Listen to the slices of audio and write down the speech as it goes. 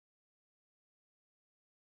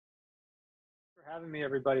Having me,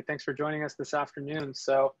 everybody. Thanks for joining us this afternoon.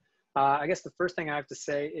 I guess the first thing I have to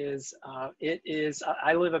say is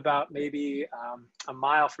I live about maybe a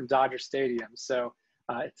mile from Dodger Stadium.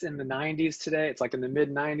 It's in the 90s today. It's like in the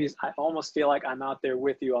mid 90s. I almost feel like I'm out there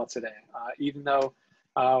with you all today. Even though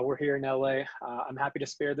we're here in LA, I'm happy to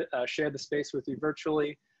share the space with you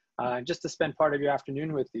virtually, just to spend part of your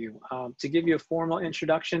afternoon with you. To give you a formal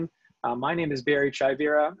introduction, my name is Barry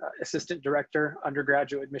Chivera, Assistant Director,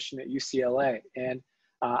 Undergraduate Admission at UCLA. And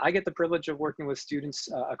I get the privilege of working with students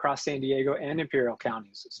across San Diego and Imperial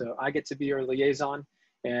counties. So I get to be your liaison,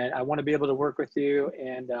 and I want to be able to work with you.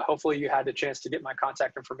 And hopefully you had the chance to get my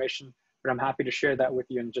contact information, but I'm happy to share that with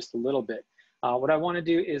you in just a little bit. What I want to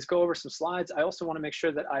do is go over some slides. I also want to make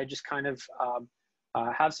sure that I just kind of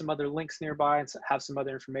have some other links nearby and have some other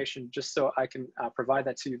information just so I can provide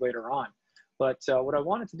that to you later on. But what I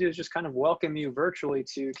wanted to do is just kind of welcome you virtually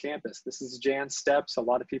to campus. This is Jan Steps. A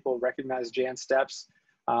lot of people recognize Jan Steps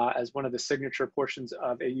as one of the signature portions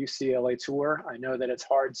of a UCLA tour. I know that it's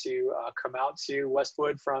hard to come out to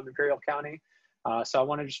Westwood from Imperial County. So I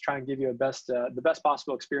want to just try and give you the best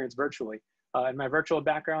possible experience virtually. In my virtual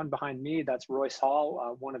background behind me, that's Royce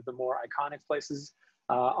Hall, one of the more iconic places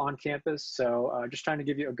on campus. So just trying to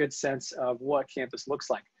give you a good sense of what campus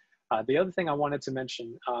looks like. The other thing I wanted to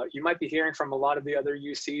mention, you might be hearing from a lot of the other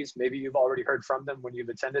UCs. Maybe you've already heard from them when you've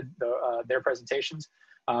attended their presentations.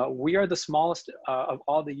 We are the smallest of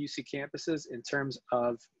all the UC campuses in terms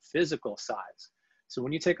of physical size. So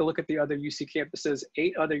when you take a look at the other UC campuses,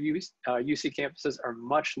 8 other UC campuses are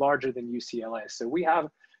much larger than UCLA. So we have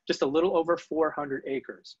just a little over 400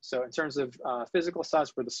 acres. So in terms of physical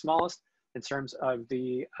size, we're the smallest. In terms of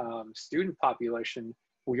the student population,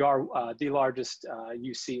 we are the largest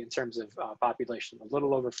UC in terms of population, a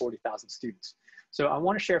little over 40,000 students. So I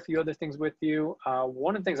want to share a few other things with you.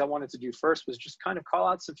 One of the things I wanted to do first was just kind of call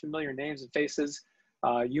out some familiar names and faces.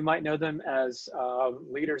 You might know them as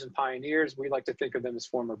leaders and pioneers. We like to think of them as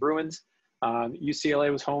former Bruins.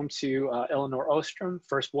 UCLA was home to Eleanor Ostrom,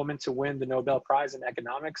 first woman to win the Nobel Prize in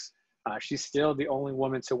economics. She's still the only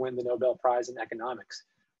woman to win the Nobel Prize in economics.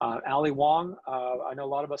 Ali Wong, I know a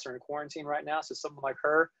lot of us are in quarantine right now, so someone like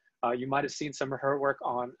her, you might have seen some of her work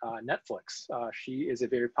on Netflix. She is a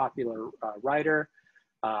very popular writer,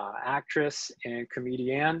 actress, and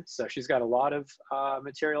comedian, so she's got a lot of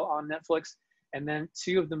material on Netflix. And then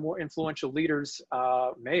 2 of the more influential leaders,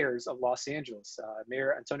 mayors of Los Angeles,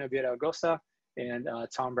 Mayor Antonio Villaraigosa and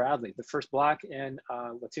Tom Bradley, the first Black and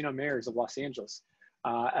Latino mayors of Los Angeles.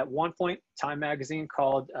 At one point, Time magazine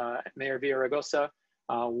called Mayor Villaraigosa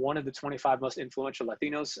one of the 25 most influential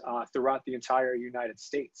Latinos throughout the entire United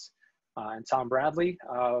States. And Tom Bradley,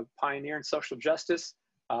 pioneer in social justice,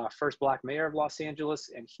 first Black mayor of Los Angeles,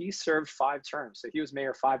 and he served 5 terms. So he was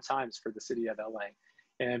mayor 5 times for the city of LA.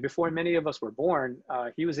 And before many of us were born,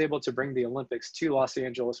 he was able to bring the Olympics to Los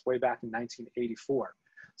Angeles way back in 1984.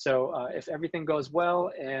 So if everything goes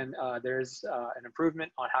well and there's an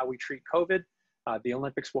improvement on how we treat COVID, the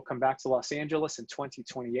Olympics will come back to Los Angeles in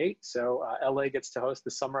 2028. So LA gets to host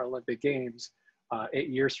the Summer Olympic Games 8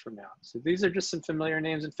 years from now. So these are just some familiar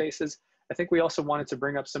names and faces. I think we also wanted to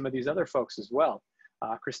bring up some of these other folks as well.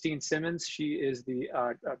 Christine Simmons, she is the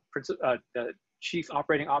Chief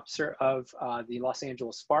Operating Officer of the Los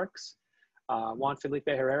Angeles Sparks. Juan Felipe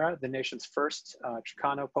Herrera, the nation's first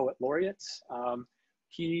Chicano Poet Laureate.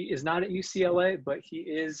 He is not at UCLA, but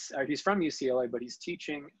he's from UCLA, but he's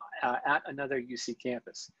teaching at another UC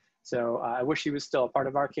campus. So I wish he was still a part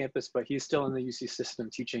of our campus, but he's still in the UC system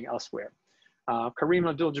teaching elsewhere. Kareem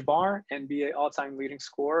Abdul-Jabbar, NBA all-time leading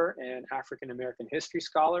scorer and African-American history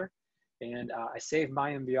scholar. And I saved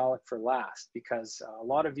Mayim Bialik for last because a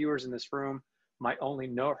lot of viewers in this room might only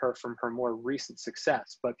know her from her more recent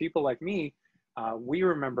success. But people like me, we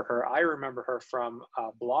remember her. I remember her from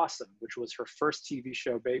Blossom, which was her first TV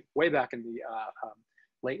show way back in the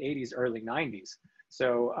late 80s, early 90s.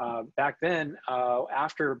 So back then,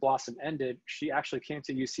 after Blossom ended, she actually came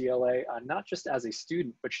to UCLA, not just as a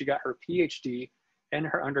student, but she got her PhD and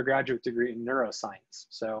her undergraduate degree in neuroscience.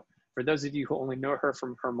 So for those of you who only know her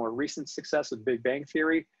from her more recent success with Big Bang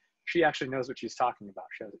Theory, she actually knows what she's talking about.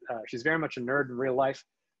 She's very much a nerd in real life.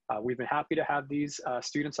 We've been happy to have these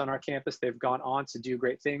students on our campus. They've gone on to do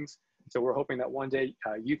great things. So we're hoping that one day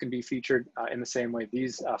you can be featured in the same way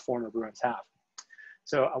these former Bruins have.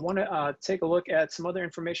 So I want to take a look at some other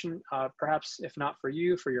information, perhaps if not for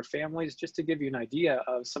you, for your families, just to give you an idea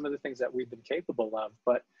of some of the things that we've been capable of.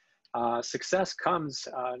 But success comes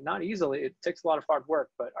not easily. It takes a lot of hard work,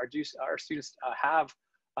 but our students have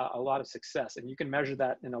a lot of success, and you can measure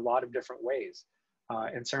that in a lot of different ways.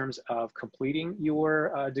 In terms of completing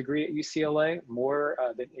your degree at UCLA, more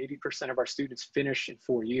than 80% of our students finish in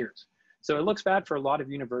 4 years. So it looks bad for a lot of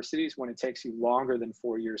universities when it takes you longer than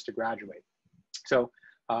 4 years to graduate. So,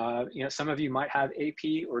 you know, some of you might have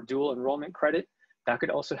AP or dual enrollment credit. That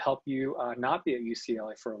could also help you not be at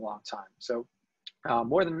UCLA for a long time. So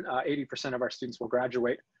more than 80% of our students will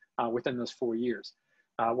graduate within those 4 years.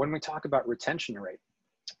 When we talk about retention rate,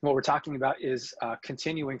 what we're talking about is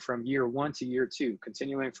continuing from year 1 to year 2,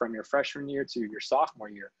 continuing from your freshman year to your sophomore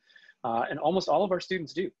year. And almost all of our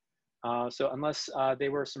students do. So unless they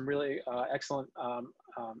were some really excellent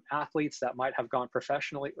athletes that might have gone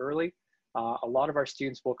professionally early, a lot of our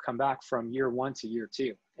students will come back from year 1 to year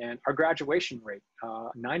 2. And our graduation rate,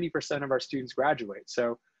 90% of our students graduate.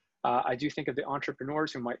 So I do think of the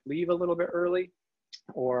entrepreneurs who might leave a little bit early,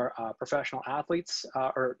 or professional athletes,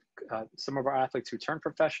 or some of our athletes who turn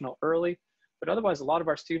professional early. But otherwise, a lot of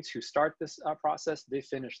our students who start this process, they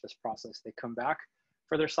finish this process. They come back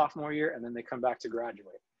for their sophomore year, and then they come back to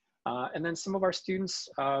graduate. And then some of our students,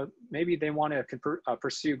 maybe they want to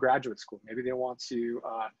pursue graduate school. Maybe they want to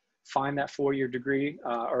find that 4-year degree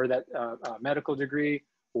or that medical degree,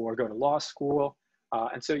 or go to law school.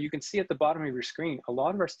 And so you can see at the bottom of your screen, a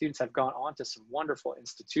lot of our students have gone on to some wonderful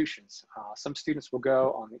institutions. Some students will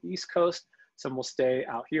go on the East Coast, some will stay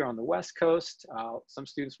out here on the West Coast, some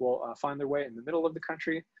students will find their way in the middle of the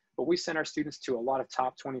country, but we send our students to a lot of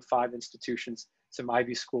top 25 institutions, some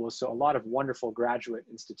Ivy schools, so a lot of wonderful graduate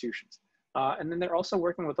institutions. And then they're also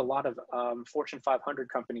working with a lot of Fortune 500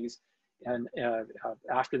 companies and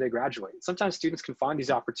after they graduate. Sometimes students can find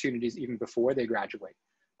these opportunities even before they graduate.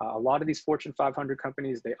 A lot of these Fortune 500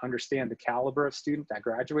 companies, they understand the caliber of student that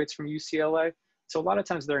graduates from UCLA. So a lot of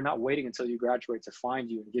times they're not waiting until you graduate to find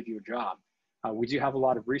you and give you a job. We do have a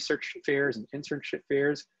lot of research fairs and internship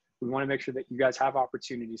fairs. We want to make sure that you guys have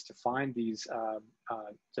opportunities to find these,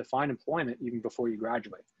 to find employment even before you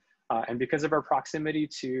graduate. And because of our proximity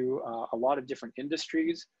to a lot of different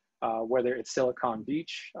industries, whether it's Silicon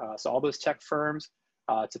Beach, so all those tech firms,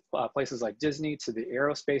 to places like Disney, to the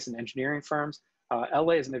aerospace and engineering firms,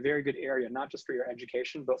 LA is in a very good area, not just for your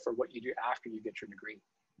education, but for what you do after you get your degree.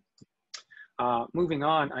 Moving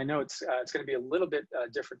on, I know it's going to be a little bit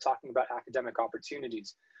different talking about academic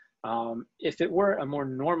opportunities. If it were a more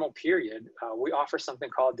normal period, we offer something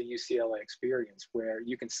called the UCLA experience, where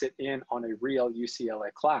you can sit in on a real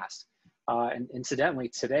UCLA class. And incidentally,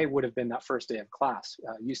 today would have been that first day of class.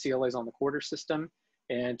 UCLA is on the quarter system,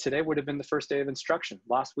 and today would have been the first day of instruction.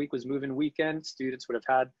 Last week was move-in weekend. Students would have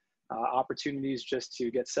had opportunities just to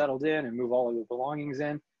get settled in and move all of their belongings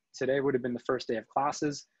in. Today would have been the first day of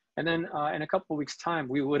classes. And then in a couple of weeks' time,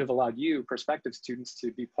 we would have allowed you, prospective students,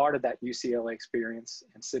 to be part of that UCLA experience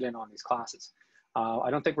and sit in on these classes. I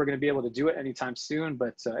don't think we're going to be able to do it anytime soon,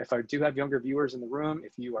 but if I do have younger viewers in the room,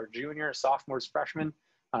 if you are junior, sophomores, freshmen,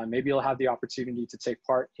 maybe you'll have the opportunity to take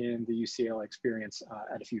part in the UCLA experience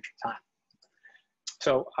at a future time.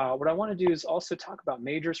 So what I want to do is also talk about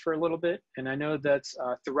majors for a little bit. And I know that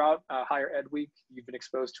throughout Higher Ed Week, you've been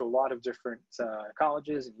exposed to a lot of different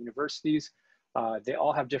colleges and universities. They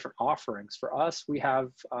all have different offerings. For us, we have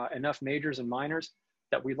enough majors and minors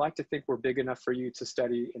that we'd like to think we're big enough for you to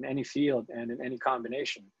study in any field and in any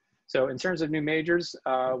combination. So in terms of new majors,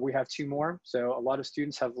 we have 2 more. So a lot of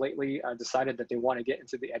students have lately decided that they want to get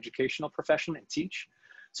into the educational profession and teach.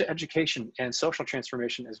 So education and social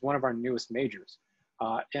transformation is one of our newest majors.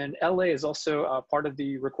 And LA is also part of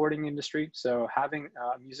the recording industry. So having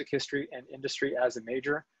music history and industry as a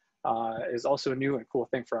major is also a new and cool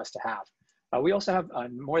thing for us to have. We also have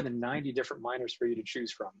more than 90 different minors for you to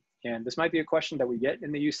choose from. And this might be a question that we get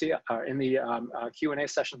in the Q&A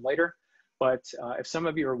session later. But if some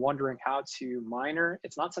of you are wondering how to minor,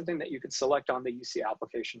 it's not something that you can select on the UC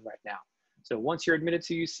application right now. So once you're admitted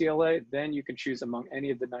to UCLA, then you can choose among any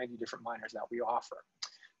of the 90 different minors that we offer.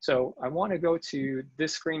 So I want to go to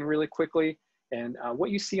this screen really quickly. And what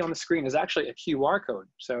you see on the screen is actually a QR code.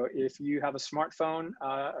 So if you have a smartphone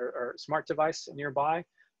or smart device nearby,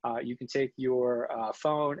 you can take your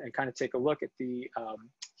phone and kind of take a look at the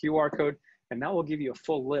QR code, and that will give you a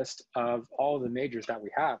full list of all of the majors that we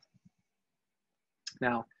have.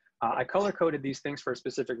 Now, I color-coded these things for a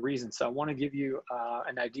specific reason. So I want to give you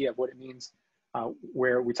an idea of what it means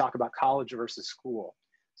where we talk about college versus school.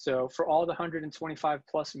 So for all the 125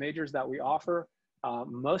 plus majors that we offer,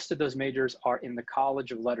 most of those majors are in the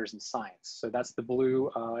College of Letters and Science. So that's the blue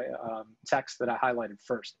text that I highlighted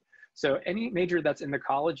first. So any major that's in the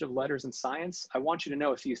College of Letters and Science, I want you to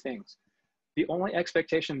know a few things. The only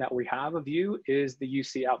expectation that we have of you is the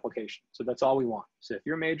UC application. So that's all we want. So if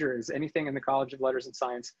your major is anything in the College of Letters and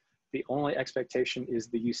Science, The only expectation is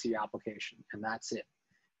the UC application, and that's it.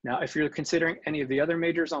 Now, if you're considering any of the other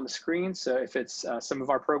majors on the screen, so if it's some of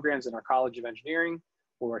our programs in our College of Engineering,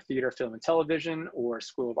 or Theater, Film, and Television, or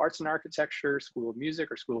School of Arts and Architecture, School of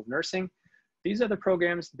Music, or School of Nursing, these other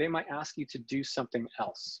programs, they might ask you to do something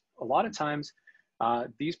else. A lot of times,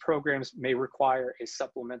 these programs may require a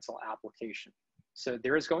supplemental application. So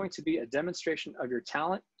there is going to be a demonstration of your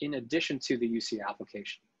talent in addition to the UC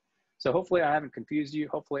application. So hopefully I haven't confused you.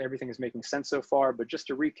 Hopefully everything is making sense so far, but just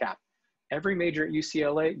to recap, every major at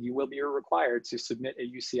UCLA, you will be required to submit a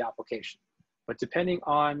UC application. But depending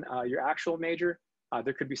on your actual major,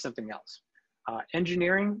 there could be something else.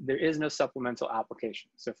 Engineering, there is no supplemental application.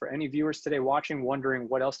 So for any viewers today watching, wondering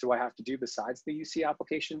what else do I have to do besides the UC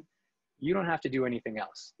application, you don't have to do anything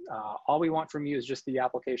else. All we want from you is just the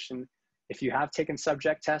application. If you have taken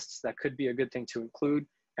subject tests, that could be a good thing to include.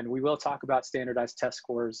 And we will talk about standardized test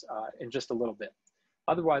scores in just a little bit.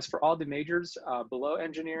 Otherwise, for all the majors below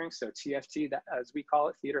engineering, so TFT, that, as we call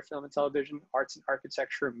it, theater, film, and television, arts and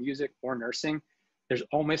architecture, music, or nursing, there's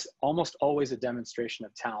almost always a demonstration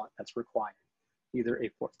of talent that's required. Either a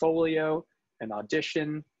portfolio, an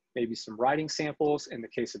audition, maybe some writing samples, in the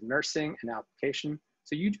case of nursing, an application.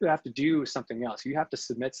 So you do have to do something else. You have to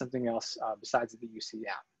submit something else besides the UC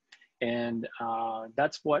app. And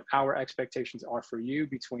that's what our expectations are for you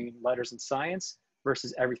between letters and science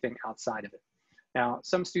versus everything outside of it. Now,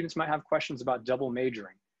 some students might have questions about double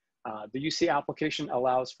majoring. The UC application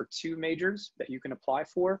allows for 2 majors that you can apply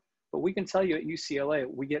for, but we can tell you at UCLA,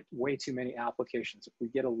 we get way too many applications. We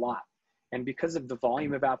get a lot. And because of the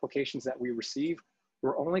volume of applications that we receive,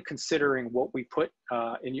 we're only considering what we put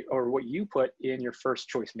what you put in your first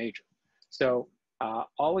choice major. So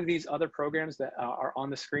all of these other programs that are on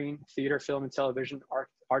the screen, theater, film, and television,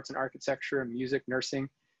 arts and architecture, music, nursing,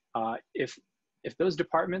 if those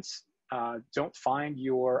departments don't find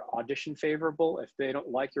your audition favorable, if they don't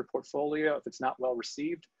like your portfolio, if it's not well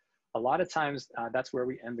received, a lot of times that's where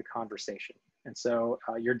we end the conversation. And so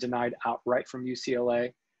you're denied outright from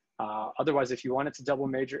UCLA. Otherwise, if you wanted to double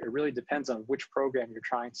major, it really depends on which program you're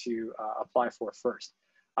trying to apply for first.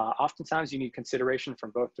 Oftentimes you need consideration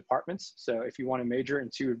from both departments. So if you want to major in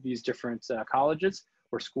 2 of these different colleges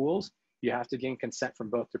or schools, you have to gain consent from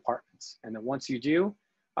both departments. And then once you do,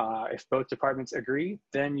 if both departments agree,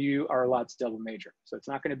 then you are allowed to double major. So it's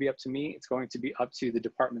not going to be up to me. It's going to be up to the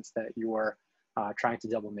departments that you are trying to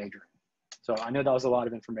double major in. So I know that was a lot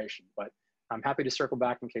of information, but I'm happy to circle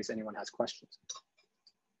back in case anyone has questions.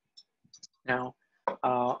 Now,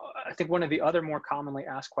 I think one of the other more commonly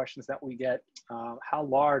asked questions that we get, how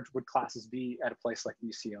large would classes be at a place like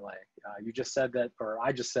UCLA? You just said that, or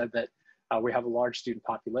I just said that we have a large student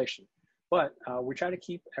population, but we try to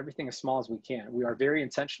keep everything as small as we can. We are very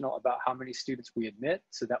intentional about how many students we admit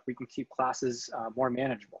so that we can keep classes more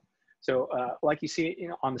manageable. So like you see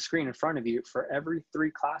on the screen in front of you, for every 3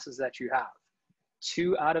 classes that you have,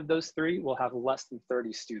 2 out of those 3 will have less than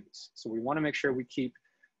 30 students. So we want to make sure we keep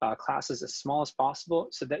classes as small as possible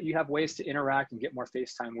so that you have ways to interact and get more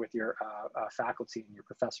face time with your faculty and your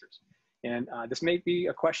professors. And this may be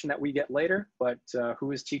a question that we get later, but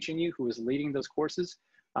who is teaching you, who is leading those courses?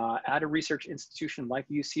 At a research institution like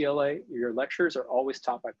UCLA, your lectures are always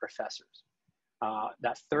taught by professors.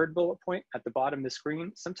 That 3rd bullet point at the bottom of the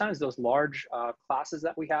screen, sometimes those large classes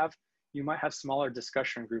that we have, you might have smaller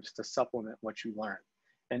discussion groups to supplement what you learn.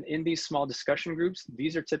 And in these small discussion groups,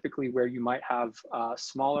 these are typically where you might have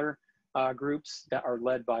smaller groups that are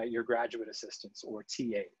led by your graduate assistants or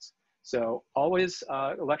TAs. So always,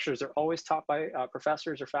 lectures are always taught by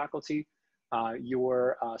professors or faculty.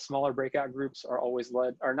 Your smaller breakout groups are always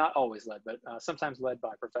led, or not always led, but sometimes led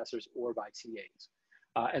by professors or by TAs.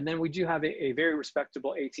 And then we do have a very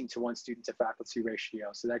respectable 18:1 student to faculty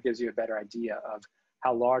ratio. So that gives you a better idea of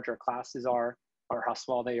how large our classes are, or how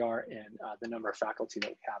small they are, and the number of faculty that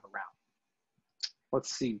we have around.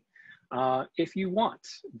 Let's see. If you want,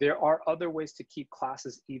 there are other ways to keep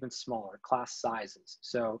classes even smaller, class sizes.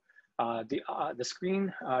 So the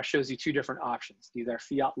screen shows you 2 different options, either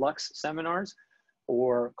Fiat Lux seminars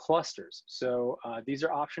or clusters. So these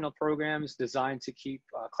are optional programs designed to keep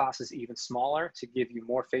classes even smaller to give you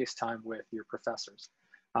more face time with your professors.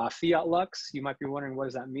 Fiat Lux, you might be wondering, what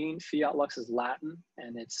does that mean? Fiat Lux is Latin,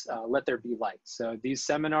 and it's let there be light. So these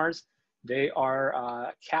seminars, they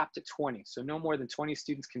are capped at 20. So no more than 20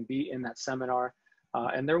 students can be in that seminar,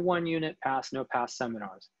 and they're 1 unit pass, no pass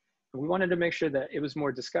seminars. And we wanted to make sure that it was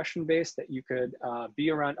more discussion based, that you could be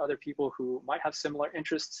around other people who might have similar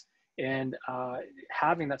interests, and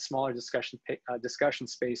having that smaller discussion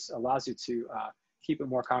space allows you to keep it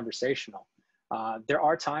more conversational. There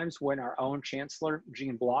are times when our own chancellor,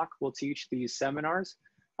 Jean Block, will teach these seminars.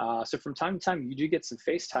 So from time to time, you do get some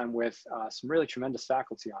face time with some really tremendous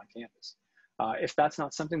faculty on campus. If that's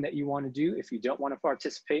not something that you want to do, if you don't want to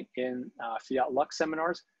participate in Fiat Lux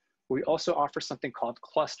seminars, we also offer something called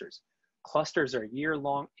clusters. Clusters are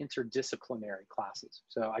year-long interdisciplinary classes.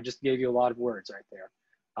 So I just gave you a lot of words right there.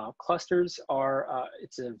 Clusters are,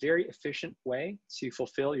 it's a very efficient way to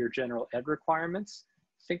fulfill your general ed requirements.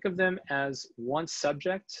 Think of them as one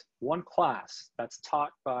subject, one class that's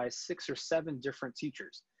taught by 6 or 7 different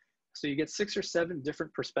teachers. So you get 6 or 7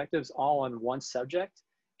 different perspectives all on one subject.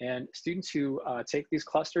 And students who take these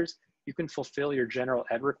clusters, you can fulfill your general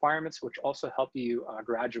ed requirements, which also help you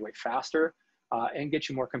graduate faster and get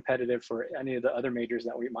you more competitive for any of the other majors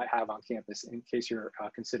that we might have on campus in case you're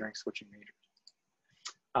considering switching majors.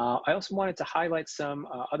 I also wanted to highlight some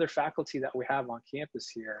other faculty that we have on campus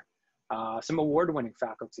here. Some award-winning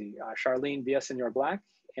faculty, Charlene Villasenor-Black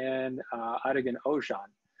and Adigan Ojan.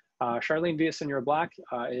 Charlene Villasenor-Black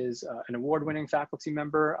is an award-winning faculty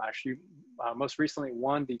member. She most recently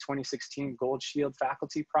won the 2016 Gold Shield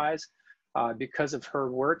Faculty Prize because of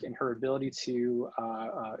her work and her ability to,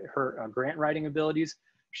 her grant writing abilities.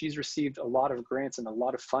 She's received a lot of grants and a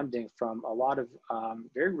lot of funding from a lot of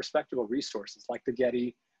very respectable resources like the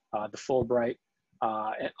Getty, the Fulbright,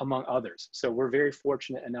 among others. So we're very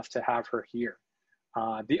fortunate enough to have her here.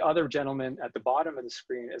 The other gentleman at the bottom of the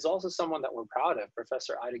screen is also someone that we're proud of,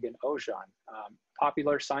 Professor Adigan Ojan.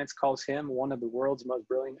 Popular science calls him one of the world's most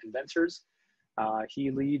brilliant inventors. He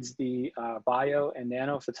leads the bio and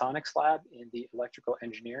nanophotonics lab in the electrical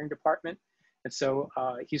engineering department. And so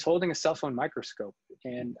he's holding a cell phone microscope.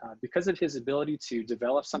 And because of his ability to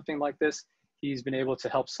develop something like this, he's been able to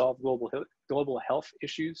help solve global health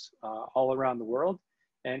issues all around the world.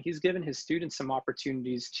 And he's given his students some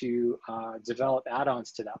opportunities to develop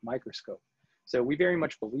add-ons to that microscope. So we very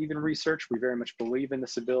much believe in research. We very much believe in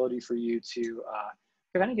this ability for you to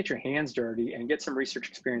kind of get your hands dirty and get some research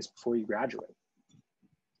experience before you graduate.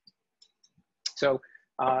 So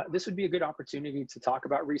this would be a good opportunity to talk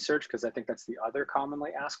about research because I think that's the other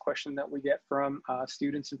commonly asked question that we get from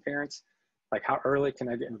students and parents. Like, how early can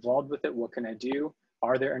I get involved with it? What can I do?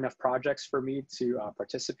 Are there enough projects for me to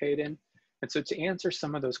participate in? And so to answer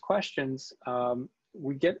some of those questions,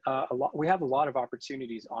 we have a lot of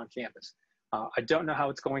opportunities on campus. I don't know how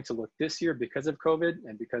it's going to look this year because of COVID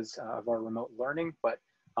and because of our remote learning, but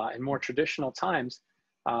in more traditional times,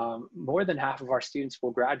 more than half of our students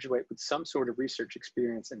will graduate with some sort of research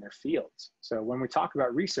experience in their fields. So when we talk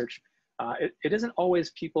about research, it isn't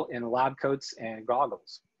always people in lab coats and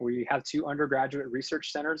goggles. We have 2 undergraduate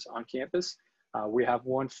research centers on campus. We have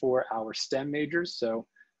one for our STEM majors. So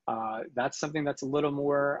that's something that's a little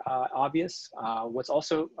more obvious. What's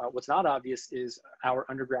not obvious is our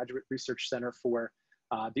undergraduate research center for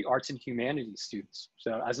the arts and humanities students.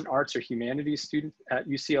 So as an arts or humanities student at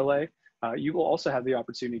UCLA, you will also have the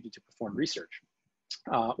opportunity to perform research.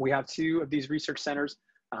 We have 2 of these research centers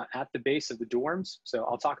at the base of the dorms. So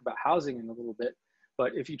I'll talk about housing in a little bit,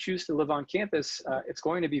 but if you choose to live on campus, it's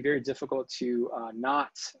going to be very difficult to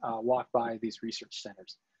not walk by these research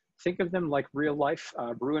centers. Think of them like real life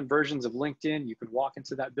Bruin versions of LinkedIn. You can walk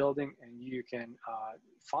into that building and you can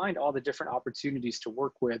find all the different opportunities to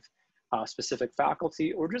work with specific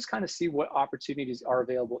faculty or just kind of see what opportunities are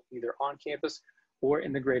available either on campus or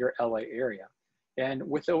in the greater LA area. And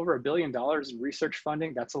with over $1 billion in research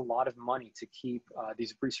funding, that's a lot of money to keep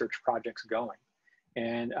these research projects going.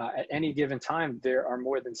 And at any given time, there are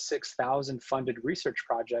more than 6,000 funded research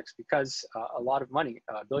projects because a lot of money,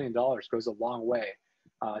 $1 billion goes a long way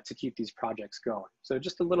to keep these projects going. So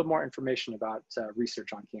just a little more information about research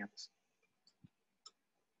on campus.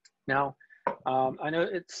 Now, I know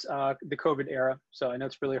it's the COVID era, so I know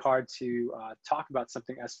it's really hard to talk about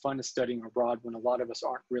something as fun as studying abroad when a lot of us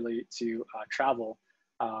aren't really to travel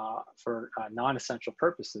for non-essential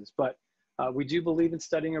purposes. But we do believe in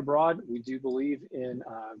studying abroad. We do believe in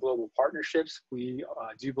global partnerships. We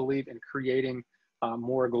do believe in creating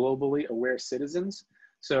more globally aware citizens.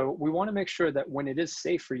 So we want to make sure that when it is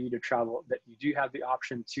safe for you to travel, that you do have the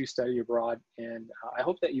option to study abroad. And I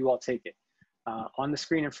hope that you all take it. On the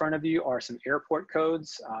screen in front of you are some airport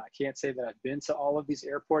codes. I can't say that I've been to all of these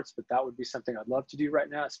airports, but that would be something I'd love to do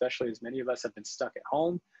right now, especially as many of us have been stuck at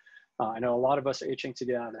home. I know a lot of us are itching to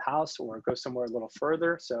get out of the house or go somewhere a little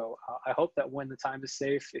further. So I hope that when the time is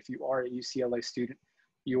safe, if you are a UCLA student,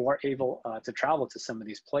 you are able to travel to some of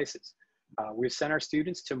these places. We've sent our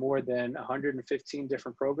students to more than 115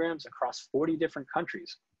 different programs across 40 different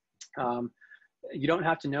countries. You don't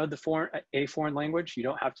have to know a foreign language. You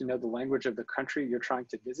don't have to know the language of the country you're trying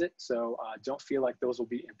to visit. So don't feel like those will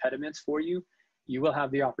be impediments for you. You will have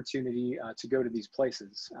the opportunity to go to these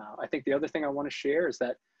places. I think the other thing I want to share is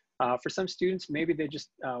that For some students, maybe they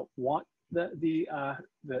just want the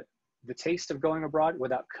taste of going abroad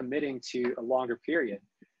without committing to a longer period.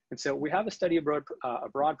 And so we have a study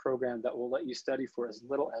abroad program that will let you study for as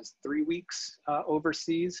little as 3 weeks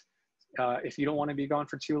overseas. If you don't want to be gone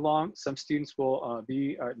for too long, some students will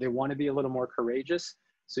they want to be a little more courageous.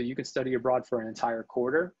 So you can study abroad for an entire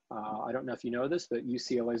quarter. I don't know if you know this, but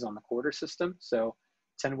UCLA is on the quarter system. So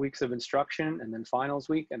 10 weeks of instruction and then finals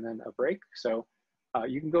week and then a break. So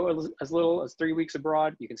you can go as little as 3 weeks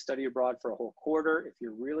abroad. You can study abroad for a whole quarter. If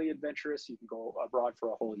you're really adventurous, you can go abroad for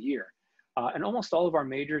a whole year. And almost all of our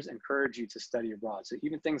majors encourage you to study abroad. So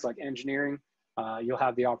even things like engineering, you'll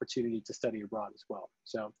have the opportunity to study abroad as well.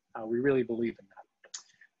 So we really believe in that.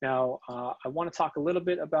 Now, I want to talk a little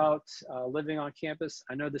bit about living on campus.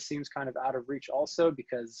 I know this seems kind of out of reach also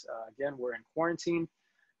because, again, we're in quarantine.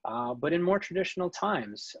 But in more traditional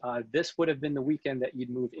times, this would have been the weekend that you'd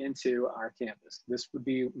move into our campus. This would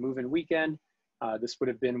be move-in weekend. This would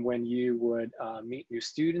have been when you would meet new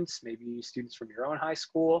students, maybe students from your own high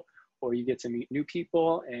school, or you get to meet new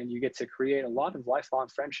people and you get to create a lot of lifelong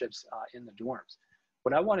friendships in the dorms.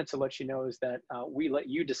 What I wanted to let you know is that we let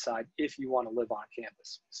you decide if you want to live on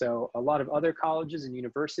campus. So a lot of other colleges and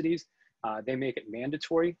universities, they make it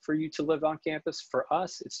mandatory for you to live on campus. For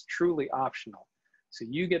us, it's truly optional. So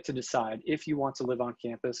you get to decide if you want to live on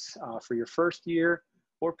campus for your first year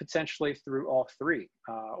or potentially through all 3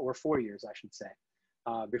 or 4 years, I should say.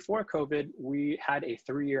 Before COVID, we had a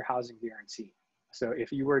 3-year housing guarantee. So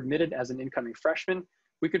if you were admitted as an incoming freshman,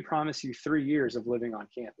 we could promise you 3 years of living on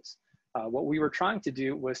campus. What we were trying to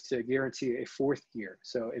do was to guarantee a 4th year.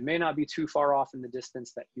 So it may not be too far off in the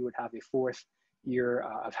distance that you would have a 4th year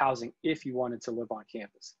of housing if you wanted to live on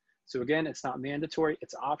campus. So again, it's not mandatory,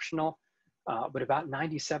 it's optional. But about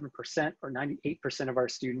 97% or 98% of our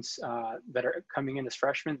students that are coming in as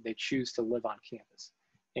freshmen, they choose to live on campus.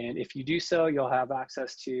 And if you do so, you'll have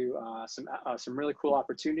access to some really cool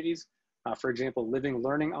opportunities. For example, living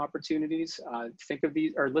learning opportunities. Think of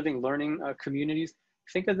these, or living learning communities.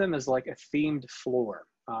 Think of them as like a themed floor.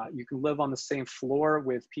 You can live on the same floor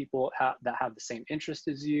with people that have the same interest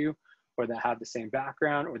as you, or that have the same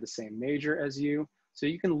background or the same major as you. So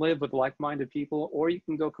you can live with like-minded people, or you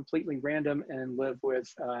can go completely random and live with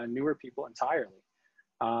newer people entirely.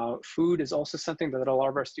 Food is also something that a lot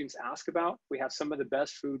of our students ask about. We have some of the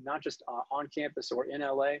best food, not just on campus or in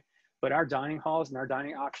LA, but our dining halls and our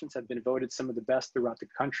dining options have been voted some of the best throughout the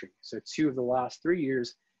country. So 2 of the last 3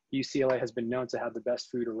 years, UCLA has been known to have the best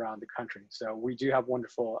food around the country. So we do have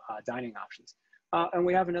wonderful dining options. And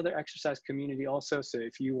we have another exercise community also. So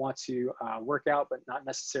if you want to work out, but not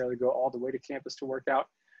necessarily go all the way to campus to work out,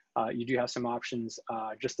 you do have some options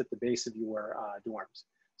just at the base of your dorms.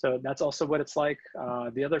 So that's also what it's like.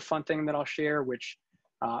 The other fun thing that I'll share, which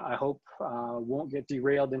I hope won't get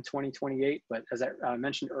derailed in 2028, but as I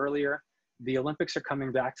mentioned earlier, the Olympics are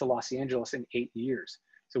coming back to Los Angeles in 8 years.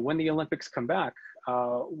 So when the Olympics come back,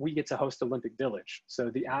 we get to host Olympic Village. So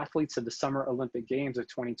the athletes of the Summer Olympic Games of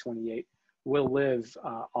 2028 will live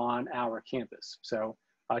on our campus. So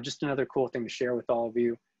just another cool thing to share with all of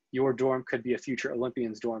you. Your dorm could be a future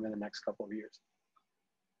Olympians dorm in the next couple of years.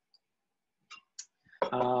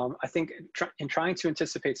 I think in trying to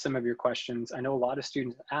anticipate some of your questions, I know a lot of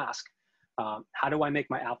students ask, how do I make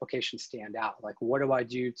my application stand out? Like, what do I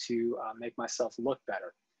do to make myself look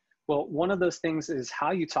better? Well, one of those things is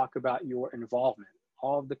how you talk about your involvement,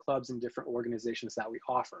 all of the clubs and different organizations that we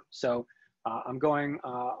offer. So I'm going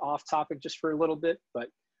off topic just for a little bit, but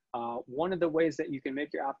one of the ways that you can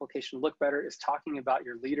make your application look better is talking about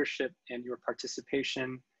your leadership and your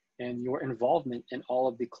participation and your involvement in all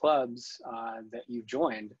of the clubs that you've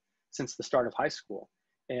joined since the start of high school.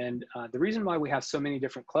 And the reason why we have so many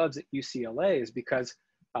different clubs at UCLA is because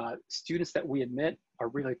students that we admit are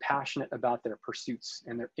really passionate about their pursuits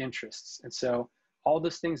and their interests. And so all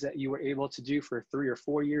those things that you were able to do for 3 or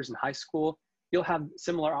 4 years in high school, you'll have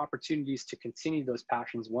similar opportunities to continue those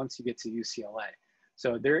passions once you get to UCLA.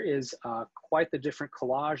 So there is quite the different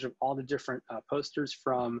collage of all the different posters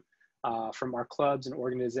from our clubs and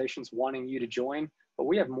organizations wanting you to join, but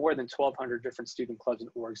we have more than 1,200 different student clubs and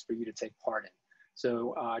orgs for you to take part in.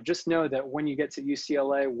 So just know that when you get to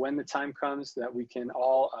UCLA, when the time comes that we can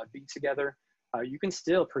all be together, you can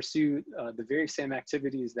still pursue the very same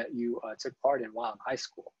activities that you took part in while in high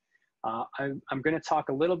school. I'm going to talk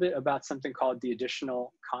a little bit about something called the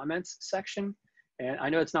additional comments section. And I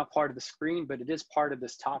know it's not part of the screen, but it is part of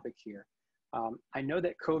this topic here. I know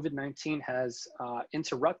that COVID-19 has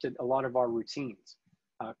interrupted a lot of our routines.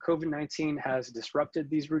 COVID-19 has disrupted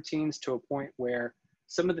these routines to a point where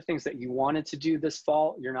some of the things that you wanted to do this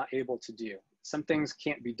fall, you're not able to do. Some things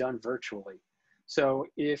can't be done virtually. So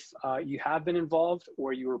if you have been involved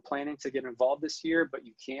or you were planning to get involved this year, but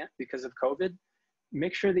you can't because of COVID,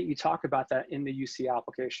 make sure that you talk about that in the UC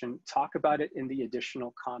application. Talk about it in the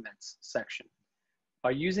additional comments section.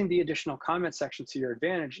 By using the additional comment section to your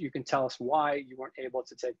advantage, you can tell us why you weren't able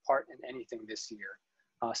to take part in anything this year.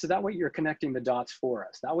 So that way you're connecting the dots for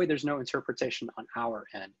us. That way there's no interpretation on our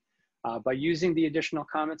end. By using the additional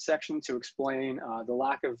comment section to explain the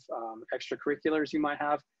lack of extracurriculars you might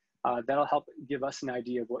have, that'll help give us an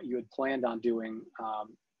idea of what you had planned on doing,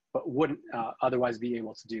 but wouldn't otherwise be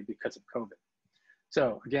able to do because of COVID.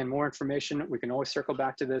 So again, more information, we can always circle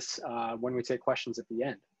back to this when we take questions at the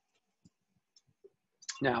end.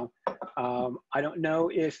 Now, I don't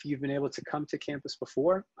know if you've been able to come to campus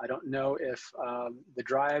before. I don't know if the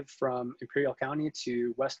drive from Imperial County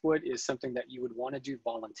to Westwood is something that you would want to do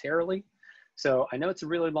voluntarily. So I know it's a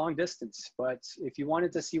really long distance, but if you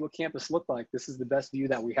wanted to see what campus looked like, this is the best view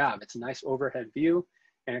that we have. It's a nice overhead view,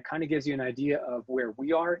 and it kind of gives you an idea of where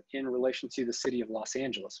we are in relation to the city of Los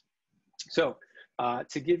Angeles. So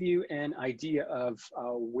to give you an idea of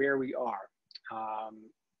where we are,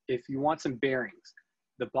 if you want some bearings,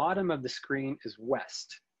 the bottom of the screen is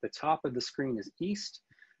west, the top of the screen is east,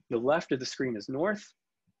 the left of the screen is north,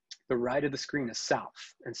 the right of the screen is south.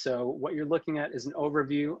 And so what you're looking at is an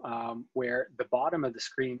overview where the bottom of the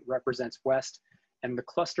screen represents west, and the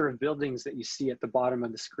cluster of buildings that you see at the bottom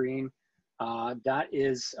of the screen, that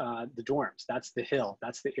is the dorms, that's the hill,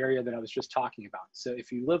 that's the area that I was just talking about. So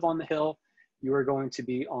if you live on the hill, you are going to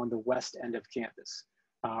be on the west end of campus.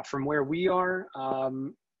 From where we are,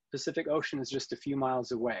 Pacific Ocean is just a few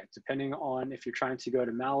miles away. Depending on if you're trying to go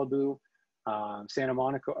to Malibu, Santa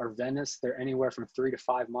Monica, or Venice, they're anywhere from 3 to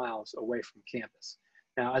 5 miles away from campus.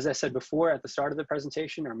 Now, as I said before at the start of the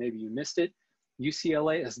presentation, or maybe you missed it,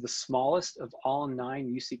 UCLA is the smallest of all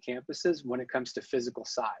 9 UC campuses when it comes to physical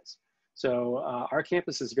size. So our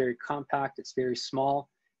campus is very compact, it's very small.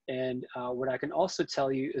 And what I can also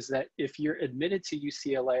tell you is that if you're admitted to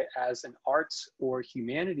UCLA as an arts or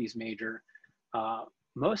humanities major,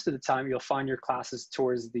 most of the time you'll find your classes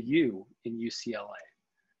towards the U in UCLA.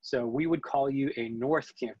 So we would call you a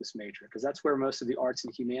North Campus major because that's where most of the arts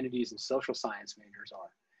and humanities and social science majors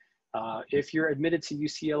are. If you're admitted to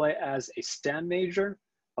UCLA as a STEM major,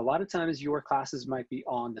 a lot of times your classes might be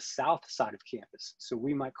on the south side of campus. So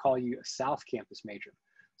we might call you a South Campus major.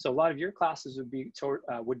 So a lot of your classes would be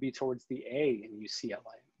towards the A in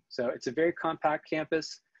UCLA. So it's a very compact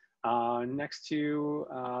campus next to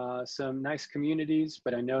some nice communities,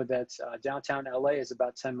 but I know that downtown LA is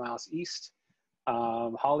about 10 miles east.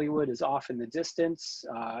 Hollywood is off in the distance.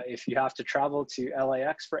 If you have to travel to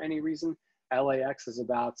LAX for any reason, LAX is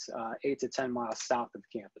about 8 to 10 miles south of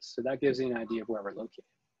campus. So that gives you an idea of where we're located.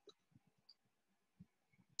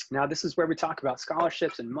 Now, this is where we talk about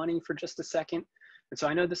scholarships and money for just a second. And so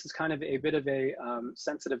I know this is kind of a bit of a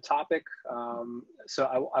sensitive topic.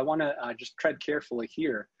 So I want to just tread carefully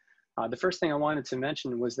here. The first thing I wanted to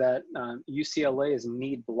mention was that UCLA is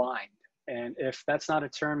need blind. And if that's not a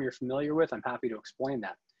term you're familiar with, I'm happy to explain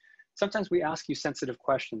that. Sometimes we ask you sensitive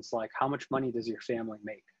questions like, how much money does your family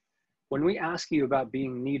make? When we ask you about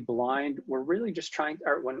being need blind, we're really just trying,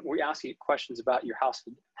 or when we ask you questions about your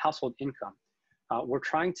household income, we're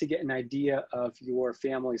trying to get an idea of your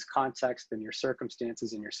family's context and your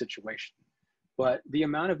circumstances and your situation. But the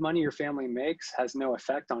amount of money your family makes has no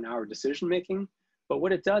effect on our decision-making. But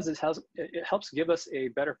what it does is it helps give us a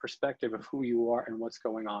better perspective of who you are and what's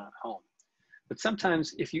going on at home. But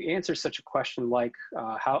sometimes if you answer such a question like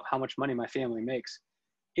how much money my family makes,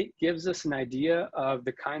 it gives us an idea of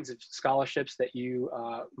the kinds of scholarships that you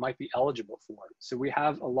might be eligible for. So we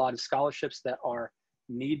have a lot of scholarships that are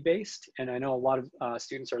need-based, and I know a lot of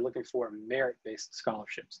students are looking for merit-based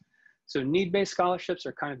scholarships. So need-based scholarships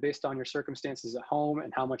are kind of based on your circumstances at home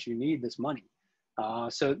and how much you need this money.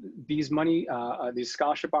 So these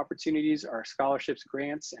scholarship opportunities are scholarships,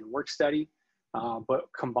 grants, and work study, but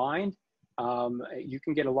combined, you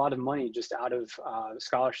can get a lot of money just out of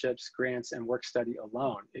scholarships, grants, and work study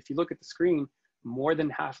alone. If you look at the screen, more than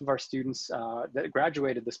half of our students that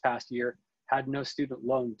graduated this past year had no student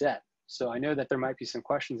loan debt. So I know that there might be some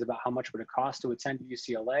questions about how much would it cost to attend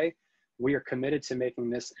UCLA. We are committed to making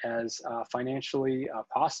this as financially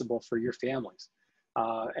possible for your families.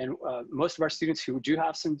 And most of our students who do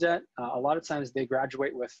have some debt, a lot of times they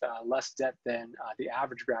graduate with less debt than the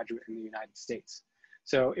average graduate in the United States.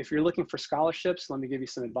 So if you're looking for scholarships, let me give you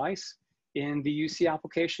some advice. In the UC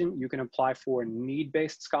application, you can apply for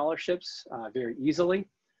need-based scholarships very easily.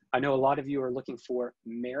 I know a lot of you are looking for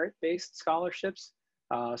merit-based scholarships.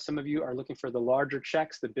 Some of you are looking for the larger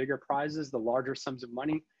checks, the bigger prizes, the larger sums of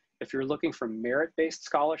money. If you're looking for merit-based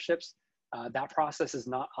scholarships, that process is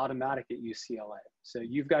not automatic at UCLA. So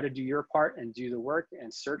you've got to do your part and do the work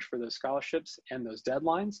and search for those scholarships and those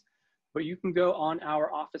deadlines. But you can go on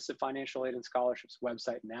our Office of Financial Aid and Scholarships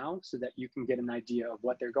website now so that you can get an idea of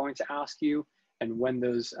what they're going to ask you and when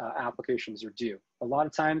those applications are due. A lot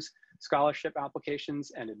of times, scholarship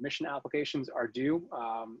applications and admission applications are due.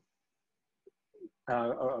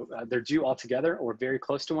 They're due all together or very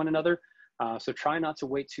close to one another. So try not to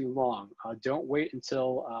wait too long. Don't wait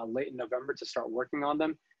until late in November to start working on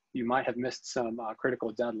them. You might have missed some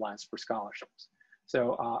critical deadlines for scholarships.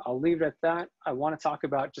 So I'll leave it at that. I want to talk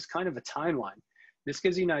about just kind of a timeline. This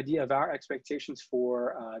gives you an idea of our expectations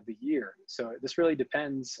for the year. So this really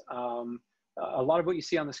depends. A lot of what you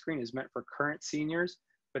see on the screen is meant for current seniors,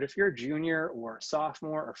 but if you're a junior or a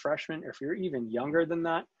sophomore or freshman, or if you're even younger than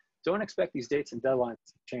that, don't expect these dates and deadlines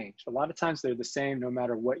to change. A lot of times they're the same no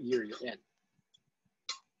matter what year you're in.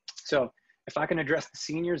 So if I can address the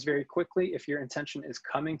seniors very quickly, if your intention is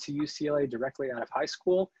coming to UCLA directly out of high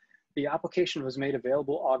school, the application was made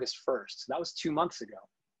available August 1st. So that was 2 months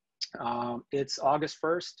ago. It's August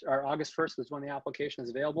 1st, or August 1st was when the application is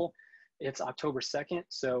available. It's October 2nd.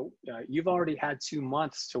 So you've already had 2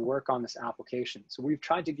 months to work on this application. So we've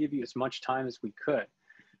tried to give you as much time as we could.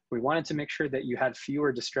 We wanted to make sure that you had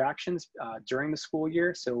fewer distractions during the school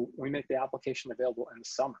year. So we make the application available in the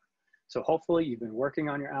summer. So hopefully you've been working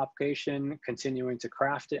on your application, continuing to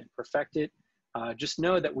craft it and perfect it. Just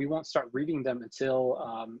know that we won't start reading them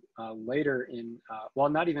until later in, well,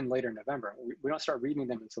 not even later in November. We don't start reading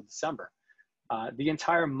them until December. The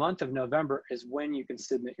entire month of November is when you can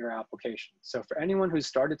submit your application. So for anyone who's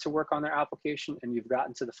started to work on their application and you've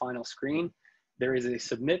gotten to the final screen, there is a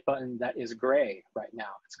submit button that is gray right now.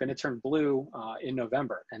 It's going to turn blue in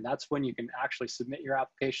November, and that's when you can actually submit your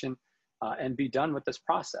application and be done with this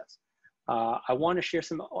process. I want to share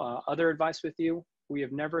some other advice with you. We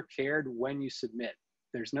have never cared when you submit.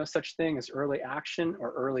 There's no such thing as early action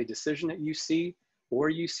or early decision at UC or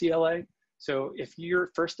UCLA. So if you're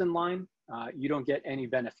first in line, you don't get any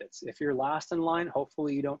benefits. If you're last in line,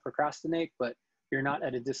 hopefully you don't procrastinate, but you're not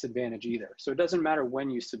at a disadvantage either. So it doesn't matter when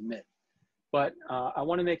you submit. But I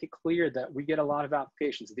want to make it clear that we get a lot of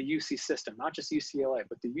applications. The UC system, not just UCLA,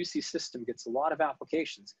 but the UC system gets a lot of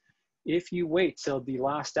applications. If you wait till the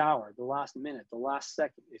last hour, the last minute, the last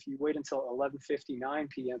second, if you wait until 11:59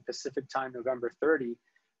 p.m. Pacific time, November 30,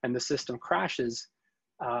 and the system crashes,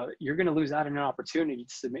 you're going to lose out on an opportunity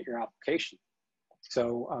to submit your application.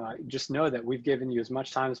 So just know that we've given you as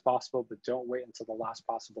much time as possible, but don't wait until the last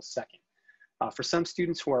possible second. For some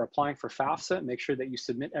students who are applying for FAFSA, make sure that you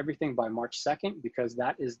submit everything by March 2nd, because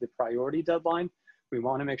that is the priority deadline. We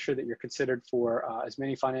want to make sure that you're considered for as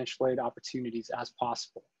many financial aid opportunities as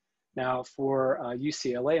possible. Now, for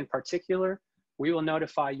UCLA in particular, we will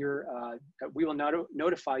notify you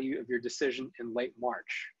of your decision in late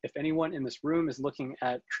March. If anyone in this room is looking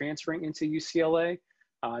at transferring into UCLA,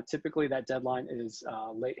 typically that deadline is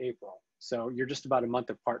late April. So you're just about a month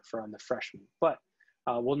apart from the freshmen. But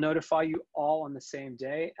we'll notify you all on the same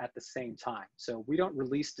day at the same time. So we don't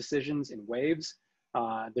release decisions in waves.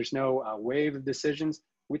 There's no wave of decisions.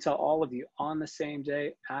 We tell all of you on the same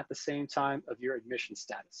day at the same time of your admission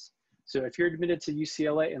status. So if you're admitted to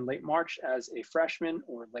UCLA in late March as a freshman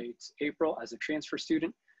or late April as a transfer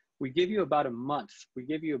student, we give you about a month. We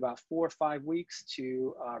give you about 4 or 5 weeks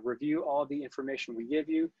to review all the information we give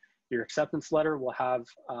you. Your acceptance letter will have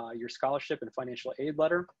your scholarship and financial aid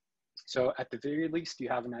letter. So at the very least, you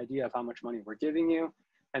have an idea of how much money we're giving you,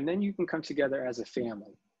 and then you can come together as a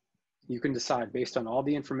family. You can decide based on all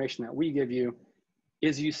the information that we give you,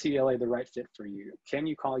 is UCLA the right fit for you? Can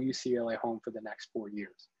you call UCLA home for the next 4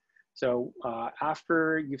 years? So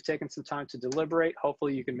after you've taken some time to deliberate,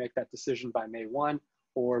 hopefully you can make that decision by May 1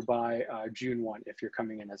 or by June 1 if you're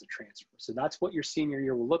coming in as a transfer. So that's what your senior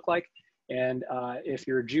year will look like. And if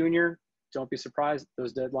you're a junior, don't be surprised.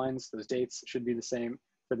 Those deadlines, those dates should be the same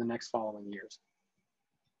for the next following years.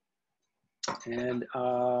 And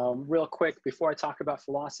real quick, before I talk about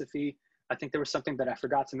philosophy, I think there was something that I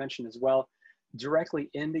forgot to mention as well. Directly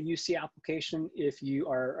in the UC application, if you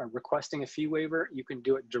are requesting a fee waiver, you can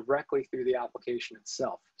do it directly through the application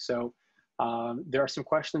itself. So there are some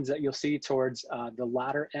questions that you'll see towards the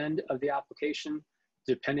latter end of the application.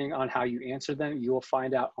 Depending on how you answer them, you will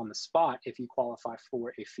find out on the spot if you qualify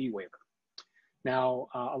for a fee waiver. Now,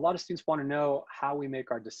 a lot of students want to know how we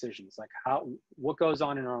make our decisions, like what goes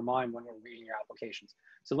on in our mind when we're reading your applications.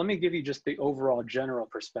 So let me give you just the overall general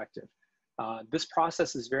perspective. This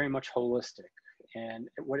process is very much holistic. And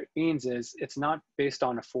what it means is it's not based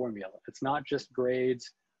on a formula. It's not just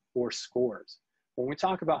grades or scores. When we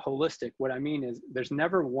talk about holistic, what I mean is there's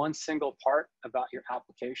never one single part about your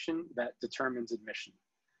application that determines admission.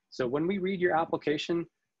 So when we read your application,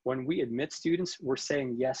 when we admit students, we're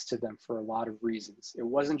saying yes to them for a lot of reasons. It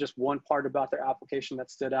wasn't just one part about their application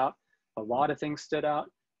that stood out. A lot of things stood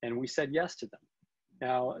out, and we said yes to them.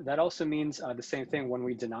 Now, that also means the same thing when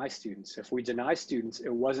we deny students. If we deny students,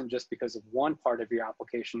 it wasn't just because of one part of your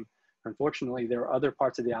application. Unfortunately, there are other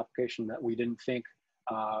parts of the application that we didn't think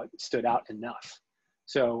stood out enough.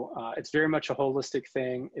 So it's very much a holistic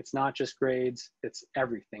thing. It's not just grades, it's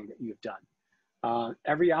everything that you've done.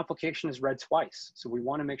 Every application is read twice. So we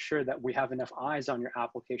wanna make sure that we have enough eyes on your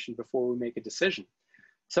application before we make a decision.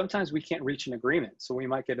 Sometimes we can't reach an agreement, so we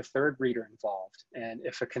might get a third reader involved. And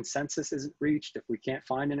if a consensus isn't reached, if we can't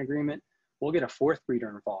find an agreement, we'll get a fourth reader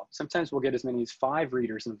involved. Sometimes we'll get as many as 5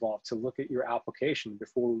 readers involved to look at your application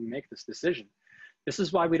before we make this decision. This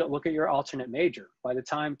is why we don't look at your alternate major. By the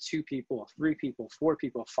time 2 people, 3 people, 4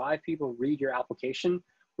 people, 5 people read your application,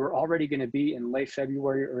 we're already gonna be in late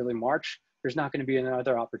February, early March. There's not gonna be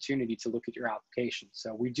another opportunity to look at your application.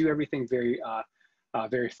 So we do everything very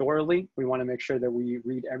thoroughly. We wanna make sure that we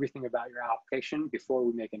read everything about your application before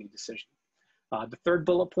we make any decision. The third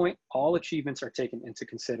bullet point, all achievements are taken into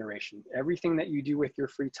consideration. Everything that you do with your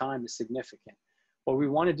free time is significant. What we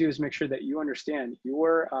wanna do is make sure that you understand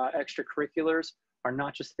your extracurriculars are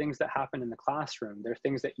not just things that happen in the classroom. They're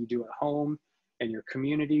things that you do at home, in your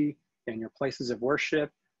community, in your places of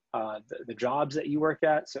worship, the jobs that you work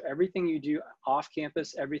at. So everything you do off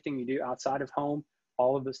campus, everything you do outside of home,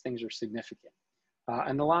 all of those things are significant.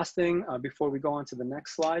 And the last thing, before we go on to the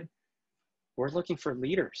next slide, we're looking for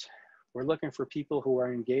leaders. We're looking for people who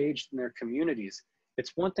are engaged in their communities.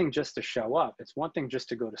 It's one thing just to show up. It's one thing just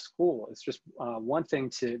to go to school. It's just one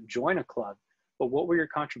thing to join a club. But what were your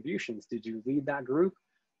contributions? Did you lead that group?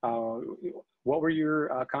 What were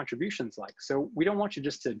your contributions like? So we don't want you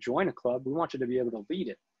just to join a club. We want you to be able to lead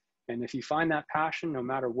it. And if you find that passion, no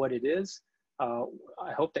matter what it is,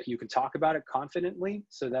 I hope that you can talk about it confidently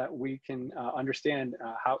so that we can understand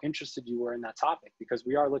how interested you were in that topic, because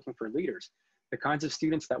we are looking for leaders. The kinds of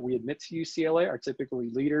students that we admit to UCLA are typically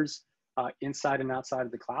leaders inside and outside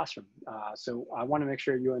of the classroom. So I want to make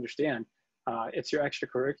sure you understand it's your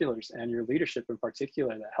extracurriculars and your leadership in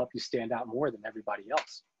particular that help you stand out more than everybody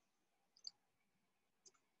else.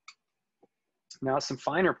 Now, some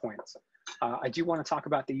finer points. I do want to talk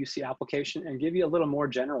about the UC application and give you a little more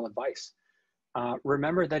general advice.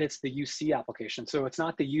 Remember that it's the UC application, so it's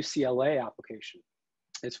not the UCLA application.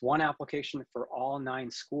 It's one application for all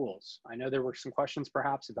 9 schools. I know there were some questions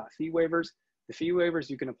perhaps about fee waivers. The fee waivers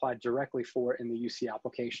you can apply directly for in the UC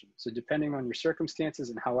application. So depending on your circumstances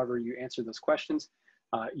and however you answer those questions,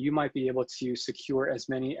 you might be able to secure as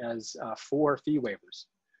many as 4 fee waivers.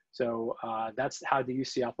 So that's how the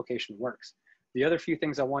UC application works. The other few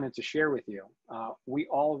things I wanted to share with you, we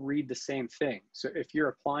all read the same thing. So if you're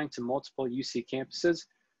applying to multiple UC campuses,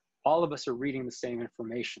 all of us are reading the same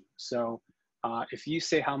information. So if you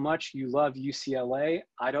say how much you love UCLA,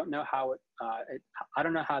 I don't know how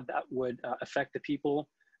that would affect the people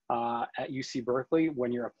at UC Berkeley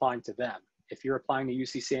when you're applying to them. If you're applying to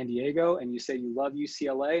UC San Diego and you say you love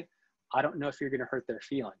UCLA, I don't know if you're going to hurt their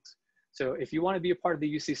feelings. So if you want to be a part of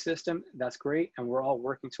the UC system, that's great, and we're all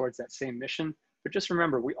working towards that same mission. But just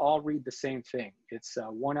remember, we all read the same thing. It's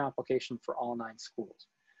one application for all 9 schools.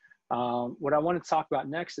 What I want to talk about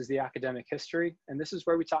next is the academic history, and this is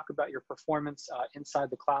where we talk about your performance inside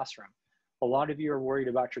the classroom. A lot of you are worried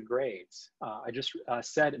about your grades. I just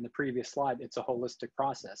said in the previous slide, it's a holistic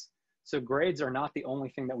process. So grades are not the only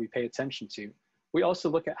thing that we pay attention to. We also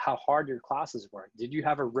look at how hard your classes were. Did you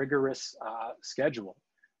have a rigorous schedule?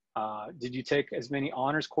 Did you take as many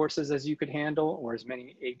honors courses as you could handle, or as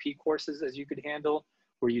many AP courses as you could handle?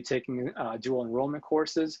 Were you taking dual enrollment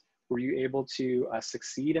courses? Were you able to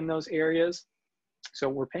succeed in those areas? So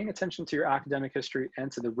we're paying attention to your academic history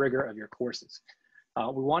and to the rigor of your courses.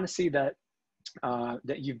 We want to see that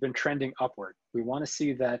you've been trending upward. We want to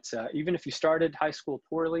see that even if you started high school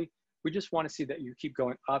poorly, we just want to see that you keep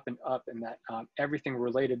going up, and that everything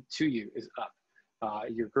related to you is up.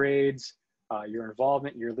 Your grades, your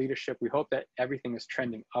involvement, your leadership, we hope that everything is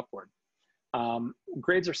trending upward.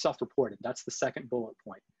 Grades are self-reported. That's the second bullet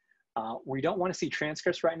point. We don't want to see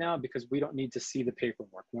transcripts right now because we don't need to see the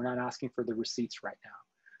paperwork. We're not asking for the receipts right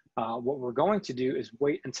now. What we're going to do is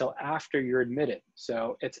wait until after you're admitted.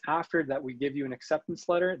 So it's after that we give you an acceptance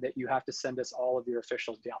letter that you have to send us all of your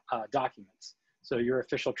official documents. So your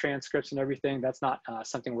official transcripts and everything, that's not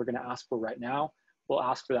something we're going to ask for right now. We'll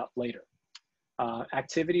ask for that later.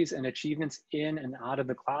 Activities and achievements in and out of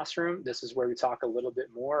the classroom. This is where we talk a little bit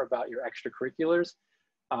more about your extracurriculars.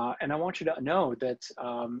 And I want you to know that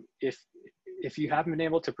if you haven't been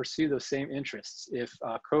able to pursue those same interests, if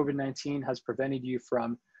COVID-19 has prevented you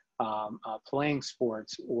from playing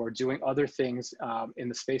sports or doing other things in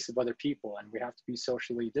the space of other people, and we have to be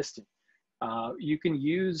socially distant, you can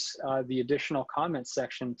use the additional comments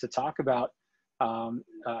section to talk about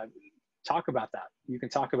that. You can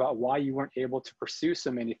talk about why you weren't able to pursue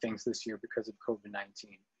so many things this year because of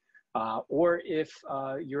COVID-19. Or if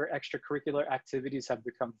your extracurricular activities have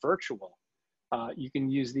become virtual, you can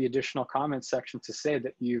use the additional comments section to say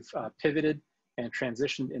that you've pivoted and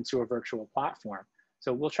transitioned into a virtual platform.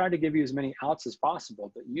 So we'll try to give you as many outs as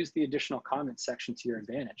possible, but use the additional comments section to your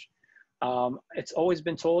advantage. It's always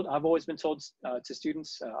been told, I've always been told to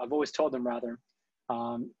students, I've always told them rather,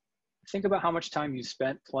 think about how much time you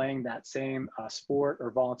spent playing that same sport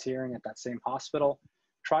or volunteering at that same hospital.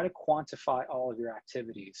 Try to quantify all of your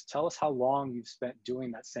activities. Tell us how long you've spent doing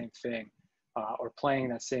that same thing or playing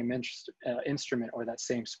that same instrument or that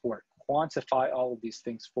same sport. Quantify all of these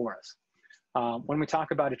things for us. When we talk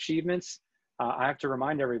about achievements, I have to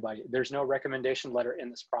remind everybody, there's no recommendation letter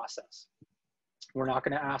in this process. We're not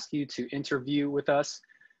going to ask you to interview with us.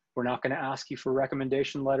 We're not going to ask you for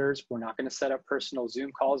recommendation letters. We're not going to set up personal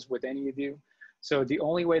Zoom calls with any of you. So the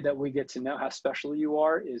only way that we get to know how special you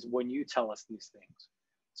are is when you tell us these things.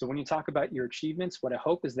 So when you talk about your achievements, what I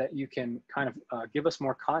hope is that you can kind of give us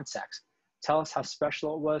more context. Tell us how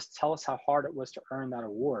special it was. Tell us how hard it was to earn that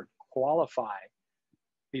award. Qualify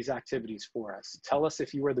these activities for us. Tell us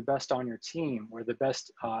if you were the best on your team or the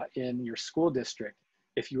best in your school district,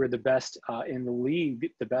 if you were the best in the league,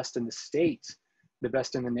 the best in the state, the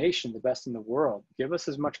best in the nation, the best in the world. Give us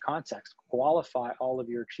as much context. Qualify all of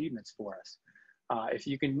your achievements for us. If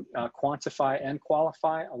you can quantify and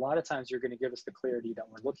qualify, a lot of times you're going to give us the clarity that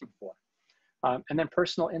we're looking for. And then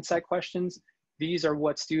personal insight questions. These are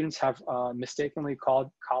what students have mistakenly called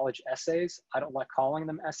college essays. I don't like calling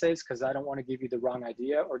them essays because I don't want to give you the wrong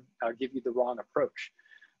idea or give you the wrong approach.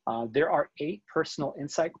 There are 8 personal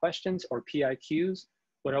insight questions or PIQs.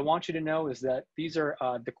 What I want you to know is that these are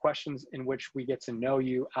the questions in which we get to know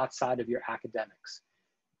you outside of your academics.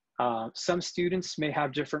 Some students may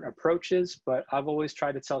have different approaches, but I've always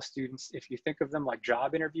tried to tell students, if you think of them like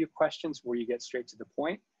job interview questions where you get straight to the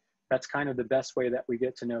point, that's kind of the best way that we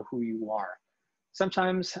get to know who you are.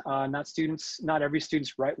 Sometimes not every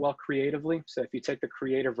student's write well creatively. So if you take the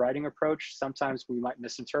creative writing approach, sometimes we might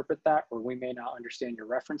misinterpret that or we may not understand your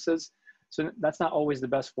references. So that's not always the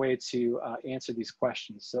best way to answer these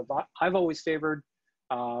questions. So I've always favored,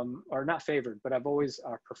 or not favored, but I've always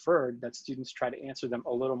preferred that students try to answer them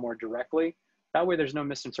a little more directly. That way there's no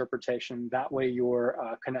misinterpretation. That way you're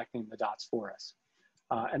connecting the dots for us.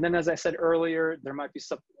 And then as I said earlier, there might be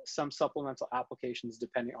some supplemental applications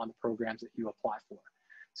depending on the programs that you apply for.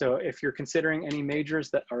 So if you're considering any majors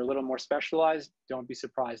that are a little more specialized, don't be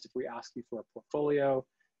surprised if we ask you for a portfolio,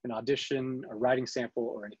 an audition, a writing sample,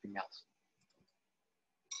 or anything else.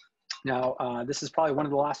 Now, this is probably one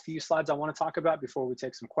of the last few slides I want to talk about before we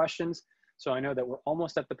take some questions. So I know that we're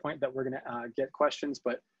almost at the point that we're going to get questions,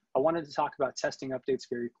 but I wanted to talk about testing updates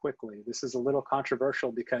very quickly. This is a little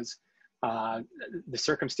controversial because the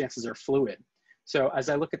circumstances are fluid. So as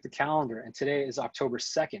I look at the calendar, and today is October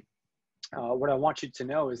 2nd, what I want you to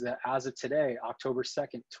know is that as of today, October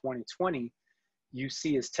 2nd, 2020,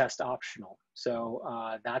 UC is test optional. So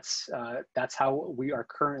that's how we are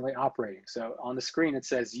currently operating. So on the screen, it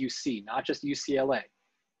says UC, not just UCLA.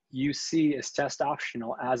 UC is test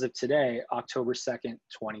optional as of today, October 2nd,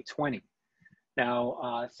 2020.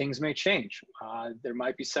 Now, things may change. There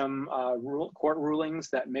might be some court rulings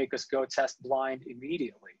that make us go test blind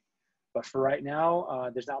immediately. But for right now,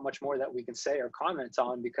 there's not much more that we can say or comment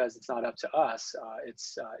on because it's not up to us.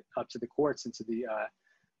 It's up to the courts and to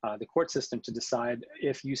the court system to decide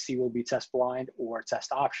if UC will be test blind or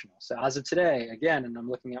test optional. So as of today, again, and I'm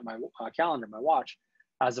looking at my calendar, my watch,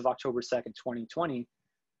 as of October 2nd, 2020,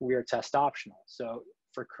 we are test optional. So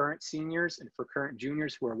for current seniors and for current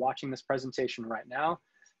juniors who are watching this presentation right now,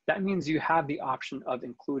 that means you have the option of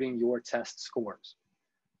including your test scores.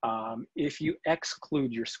 If you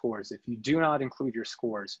exclude your scores, if you do not include your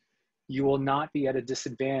scores, you will not be at a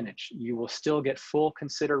disadvantage. You will still get full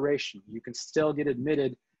consideration. You can still get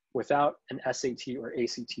admitted without an SAT or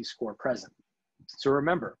ACT score present. So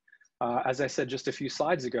remember, as I said just a few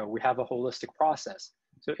slides ago, we have a holistic process.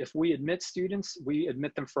 So if we admit students, we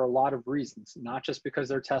admit them for a lot of reasons, not just because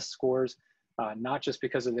their test scores, not just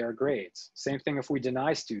because of their grades. Same thing if we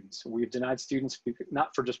deny students. We've denied students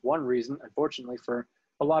not for just one reason, unfortunately for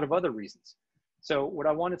a lot of other reasons. So what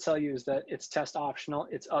I want to tell you is that it's test optional.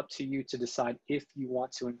 It's up to you to decide if you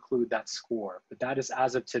want to include that score. But that is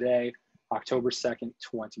as of today, October 2nd,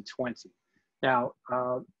 2020. Now,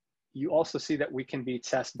 you also see that we can be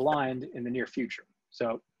test blind in the near future.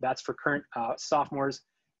 So that's for current sophomores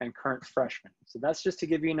and current freshmen. So that's just to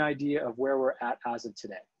give you an idea of where we're at as of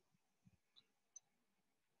today.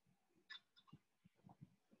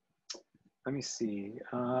 Let me see.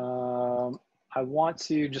 I want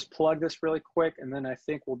to just plug this really quick, and then I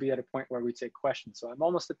think we'll be at a point where we take questions. So I'm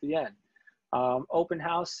almost at the end. Open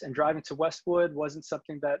house and driving to Westwood wasn't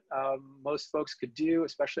something that most folks could do,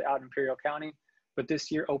 especially out in Imperial County. But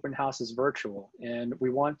this year, open house is virtual, and we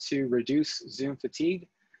want to reduce Zoom fatigue.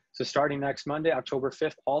 So starting next Monday, October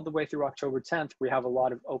 5th, all the way through October 10th, we have a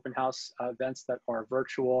lot of open house events that are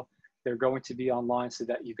virtual. They're going to be online so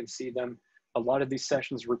that you can see them. A lot of these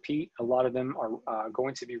sessions repeat. A lot of them are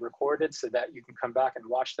going to be recorded so that you can come back and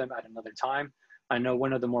watch them at another time. I know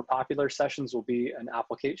one of the more popular sessions will be an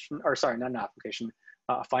application, or sorry, not an application,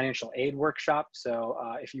 a financial aid workshop. So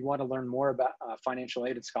if you want to learn more about financial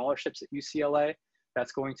aid and scholarships at UCLA,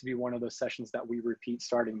 that's going to be one of those sessions that we repeat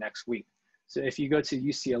starting next week. So if you go to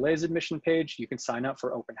UCLA's admission page, you can sign up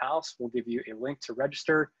for open house. We'll give you a link to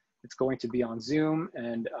register. It's going to be on Zoom,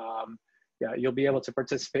 and yeah, you'll be able to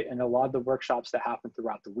participate in a lot of the workshops that happen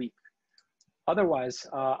throughout the week. Otherwise,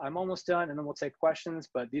 I'm almost done, and then we'll take questions,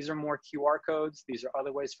 but these are more QR codes. These are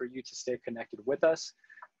other ways for you to stay connected with us.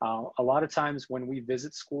 A lot of times when we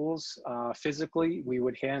visit schools physically, we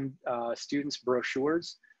would hand students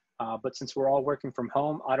brochures, but since we're all working from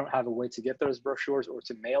home, I don't have a way to get those brochures or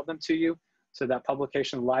to mail them to you. So that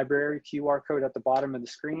publication library QR code at the bottom of the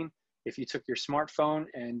screen, if you took your smartphone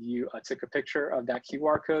and you took a picture of that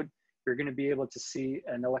QR code, you're going to be able to see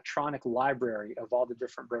an electronic library of all the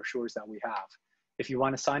different brochures that we have. If you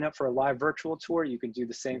want to sign up for a live virtual tour, you can do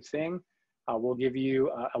the same thing. We'll give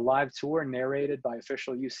you a live tour narrated by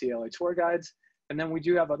official UCLA tour guides. And then we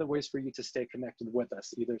do have other ways for you to stay connected with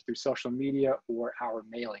us, either through social media or our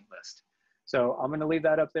mailing list. So I'm going to leave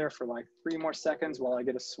that up there for like 3 more seconds while I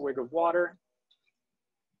get a swig of water.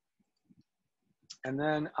 And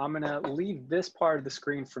then I'm going to leave this part of the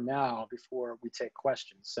screen for now before we take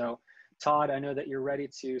questions. So Todd, I know that you're ready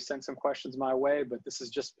to send some questions my way, but this is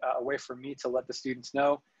just a way for me to let the students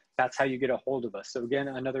know that's how you get a hold of us. So again,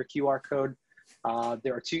 another QR code.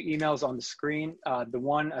 There are 2 emails on the screen. The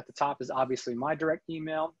one at the top is obviously my direct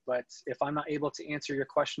email, but if I'm not able to answer your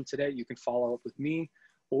question today, you can follow up with me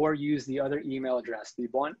or use the other email address. The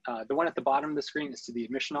one at the bottom of the screen is to the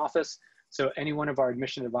admission office. So any one of our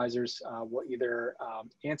admission advisors will either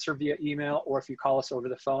answer via email, or if you call us over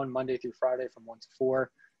the phone Monday through Friday from 1 to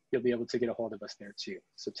 4, you'll be able to get a hold of us there too.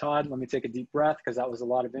 So Todd, let me take a deep breath because that was a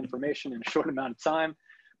lot of information in a short amount of time.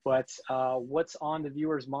 But what's on the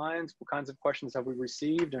viewers' minds? What kinds of questions have we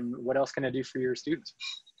received, and what else can I do for your students?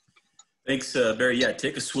 Thanks, Barry. Yeah,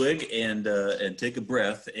 take a swig and take a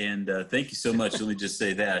breath. And thank you so much. Let me just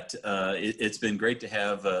say that it's been great to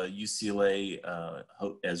have UCLA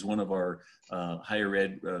as one of our higher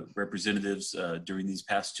ed representatives during these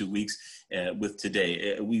past 2 weeks with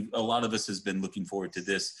today. A lot of us has been looking forward to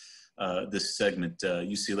this segment.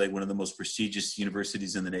 UCLA, one of the most prestigious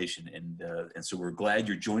universities in the nation, and so we're glad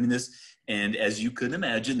you're joining us. And as you could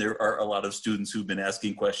imagine, there are a lot of students who've been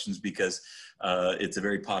asking questions because it's a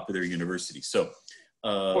very popular university. So,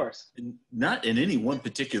 of course, not in any one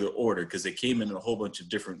particular order because they came in a whole bunch of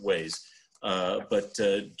different ways. But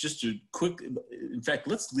just to quick, in fact,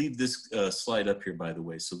 let's leave this slide up here, by the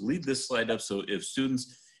way. So leave this slide up so if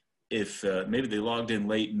students, if maybe they logged in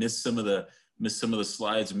late, missed some of the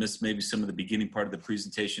slides, missed maybe some of the beginning part of the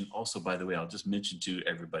presentation. Also, by the way, I'll just mention to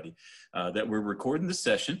everybody that we're recording this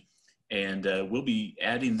session, and we'll be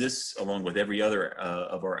adding this along with every other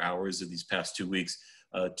of our hours of these past 2 weeks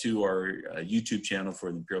to our YouTube channel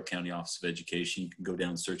for the Imperial County Office of Education. You can go down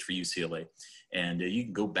and search for UCLA, and you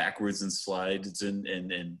can go backwards in slides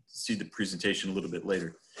and see the presentation a little bit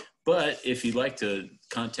later. But if you'd like to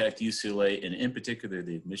contact UCLA, and in particular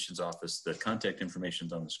the admissions office, the contact information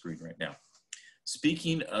is on the screen right now.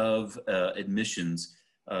 Speaking of admissions,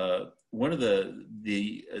 one of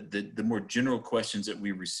the more general questions that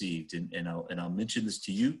we received, and I'll mention this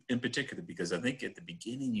to you in particular because I think at the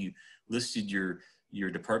beginning you listed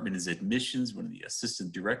your department as admissions, one of the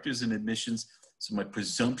assistant directors in admissions. So my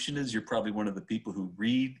presumption is you're probably one of the people who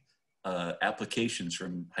read applications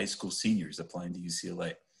from high school seniors applying to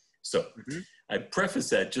UCLA. So I preface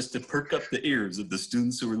that just to perk up the ears of the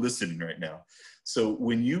students who are listening right now. So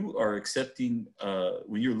when you are accepting,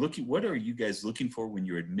 when you're looking, what are you guys looking for when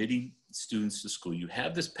you're admitting students to school? You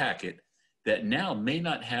have this packet that now may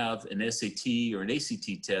not have an SAT or an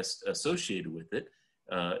ACT test associated with it.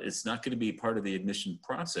 It's not going to be part of the admission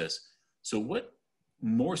process. So what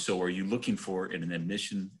more so are you looking for in an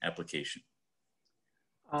admission application?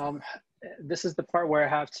 Um, this is the part where I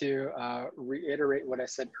have to reiterate what I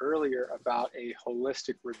said earlier about a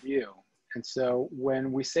holistic review. And so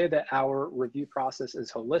when we say that our review process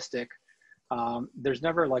is holistic, there's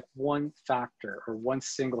never like one factor or one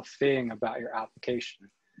single thing about your application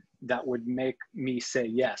that would make me say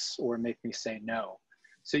yes or make me say no.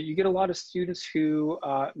 So you get a lot of students who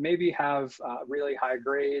maybe have really high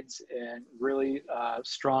grades and really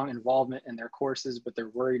strong involvement in their courses, but they're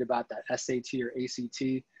worried about that SAT or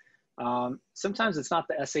ACT. Sometimes it's not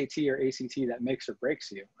the SAT or ACT that makes or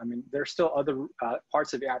breaks you. I mean, there's still other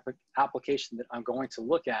parts of your application that I'm going to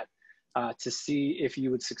look at to see if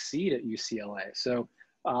you would succeed at UCLA. So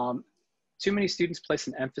too many students place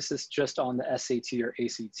an emphasis just on the SAT or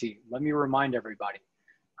ACT. Let me remind everybody,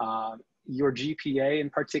 your GPA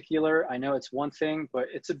in particular, I know it's one thing, but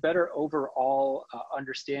it's a better overall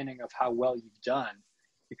understanding of how well you've done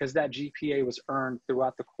because that GPA was earned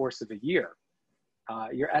throughout the course of a year.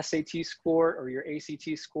 Your SAT score or your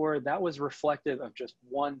ACT score, that was reflective of just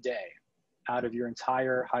one day out of your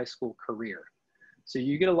entire high school career. So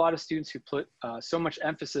you get a lot of students who put so much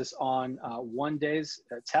emphasis on one day's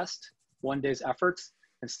test, one day's efforts,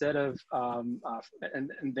 instead of,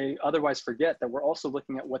 and they otherwise forget that we're also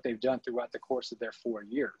looking at what they've done throughout the course of their 4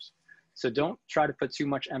 years. So don't try to put too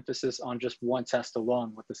much emphasis on just one test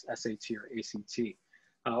alone with this SAT or ACT.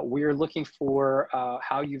 We are looking for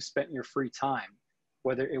how you've spent your free time,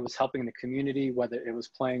 whether it was helping the community, whether it was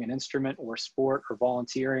playing an instrument or sport or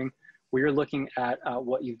volunteering. We are looking at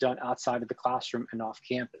what you've done outside of the classroom and off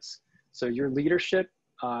campus. So your leadership,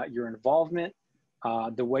 your involvement,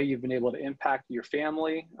 the way you've been able to impact your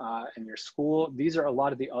family and your school, these are a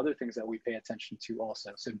lot of the other things that we pay attention to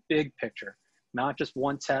also. So big picture, not just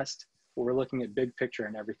one test, but we're looking at big picture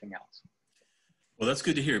and everything else. Well, that's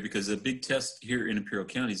good to hear because a big test here in Imperial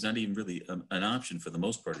County is not even really an option for the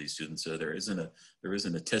most part of these students. So there isn't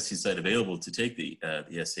a testing site available to take the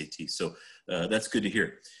SAT. So that's good to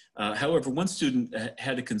hear. However, one student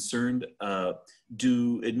had a concern,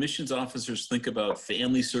 do admissions officers think about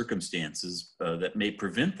family circumstances that may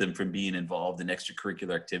prevent them from being involved in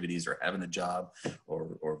extracurricular activities or having a job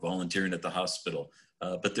or volunteering at the hospital,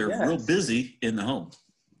 but they're real busy in the home?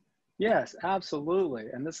 Yes, absolutely.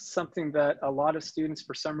 And this is something that a lot of students,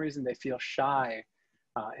 for some reason, they feel shy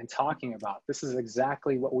in talking about. This is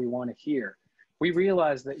exactly what we want to hear. We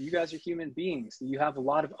realize that you guys are human beings. You have a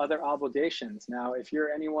lot of other obligations. Now, if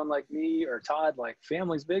you're anyone like me or Todd, like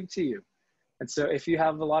family's big to you. And so if you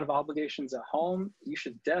have a lot of obligations at home, you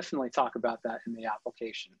should definitely talk about that in the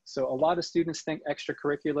application. So a lot of students think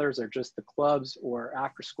extracurriculars are just the clubs or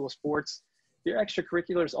after school sports. Your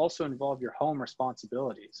extracurriculars also involve your home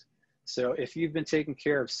responsibilities. So if you've been taking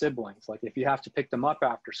care of siblings, like if you have to pick them up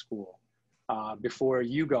after school before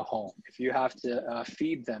you go home, if you have to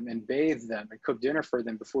feed them and bathe them and cook dinner for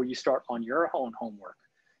them before you start on your own homework,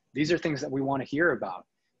 these are things that we want to hear about.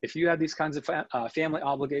 If you have these kinds of family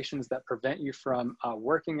obligations that prevent you from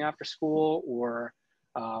working after school or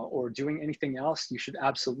doing anything else, you should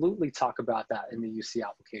absolutely talk about that in the UC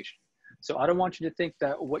application. So I don't want you to think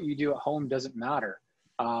that what you do at home doesn't matter.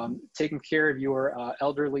 Taking care of your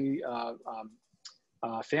elderly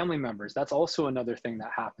family members, that's also another thing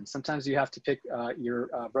that happens. Sometimes you have to pick your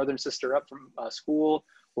brother and sister up from school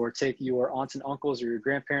or take your aunts and uncles or your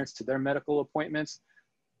grandparents to their medical appointments.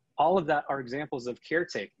 All of that are examples of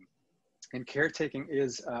caretaking. And caretaking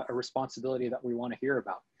is a responsibility that we want to hear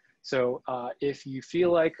about. So if you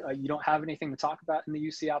feel like you don't have anything to talk about in the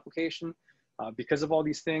UC application because of all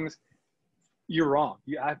these things, you're wrong.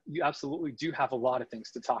 You absolutely do have a lot of things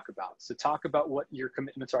to talk about. So talk about what your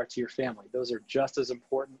commitments are to your family. Those are just as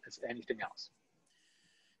important as anything else.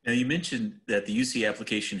 Now, you mentioned that the UC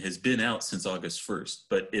application has been out since August 1st,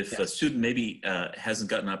 but if a student maybe hasn't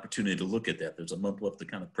gotten an opportunity to look at that, there's a month left to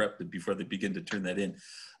kind of prep before they begin to turn that in.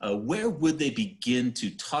 Where would they begin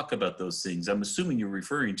to talk about those things? I'm assuming you're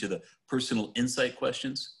referring to the personal insight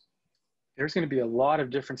questions. There's going to be a lot of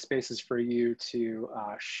different spaces for you to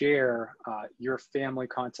share your family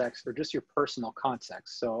context or just your personal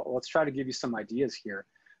context. So let's try to give you some ideas here.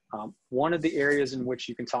 One of the areas in which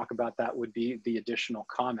you can talk about that would be the additional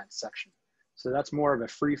comments section. So that's more of a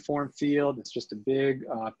free form field. It's just a big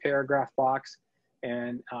paragraph box,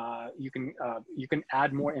 and you can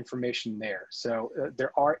add more information there. So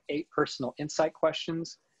there are 8 personal insight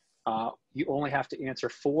questions. You only have to answer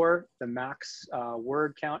 4. The max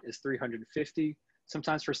word count is 350.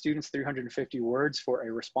 Sometimes for students, 350 words for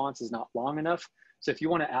a response is not long enough. So if you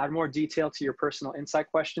want to add more detail to your personal insight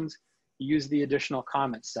questions, use the additional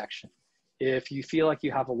comments section. If you feel like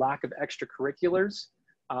you have a lack of extracurriculars,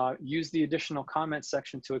 use the additional comment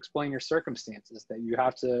section to explain your circumstances, that you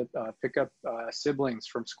have to pick up siblings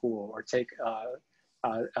from school or take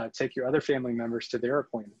your other family members to their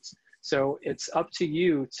appointments. So it's up to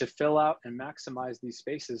you to fill out and maximize these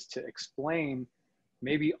spaces to explain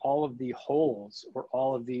maybe all of the holes or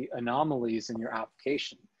all of the anomalies in your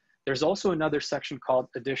application. There's also another section called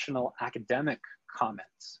additional academic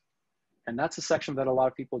comments. And that's a section that a lot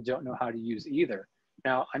of people don't know how to use either.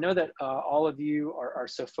 Now, I know that all of you are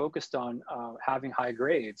so focused on having high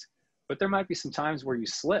grades, but there might be some times where you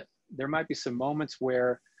slip. There might be some moments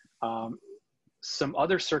where some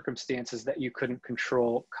other circumstances that you couldn't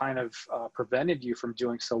control kind of prevented you from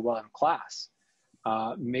doing so well in class.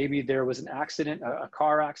 Maybe there was an accident, a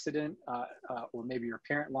car accident, or maybe your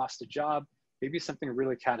parent lost a job. Maybe something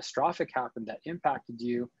really catastrophic happened that impacted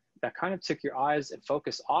you, that kind of took your eyes and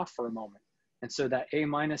focus off for a moment. And so that A-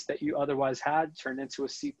 that you otherwise had turned into a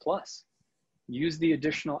C+. Use the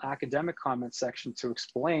additional academic comment section to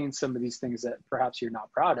explain some of these things that perhaps you're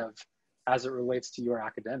not proud of as it relates to your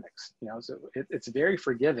academics. You know, so it's very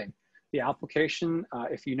forgiving. The application,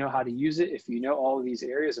 if you know how to use it, if you know all of these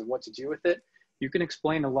areas and what to do with it, you can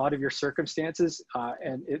explain a lot of your circumstances,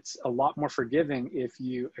 and it's a lot more forgiving if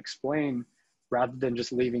you explain rather than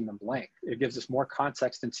just leaving them blank. It gives us more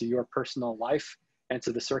context into your personal life and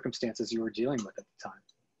to the circumstances you were dealing with at the time.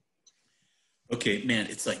 Okay, man,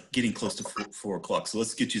 it's like getting close to 4 o'clock. So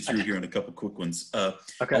let's get you through here on a couple quick ones.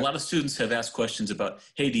 Okay. A lot of students have asked questions about,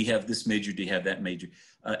 hey, do you have this major? Do you have that major?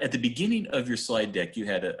 At the beginning of your slide deck, you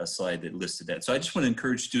had a slide that listed that. So I just want to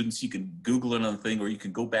encourage students, you can Google it on the thing, or you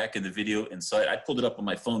can go back in the video and cite. I pulled it up on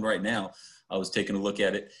my phone right now. I was taking a look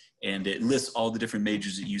at it, and it lists all the different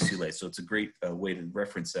majors at UCLA. So it's a great way to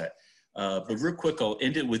reference that. But real quick, I'll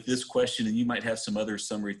end it with this question, and you might have some other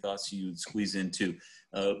summary thoughts you would squeeze in too.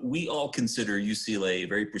 We all consider UCLA a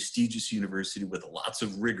very prestigious university with lots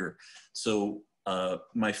of rigor. So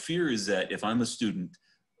my fear is that if I'm a student,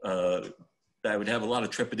 I would have a lot of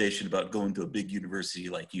trepidation about going to a big university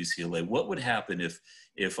like UCLA. What would happen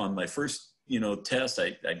if on my first test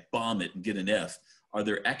I bomb it and get an F? Are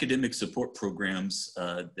there academic support programs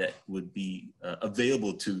that would be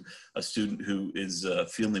available to a student who is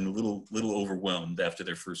feeling a little overwhelmed after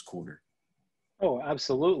their first quarter? Oh,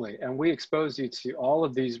 absolutely. And we expose you to all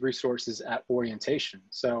of these resources at orientation.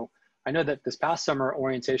 So I know that this past summer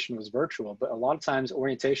orientation was virtual, but a lot of times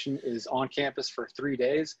orientation is on campus for 3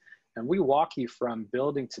 days, and we walk you from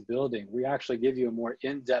building to building. We actually give you a more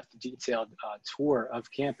in-depth, detailed tour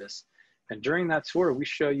of campus. And during that tour, we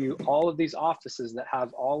show you all of these offices that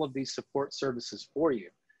have all of these support services for you.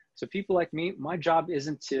 So people like me, my job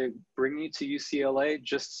isn't to bring you to UCLA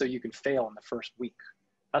just so you can fail in the first week.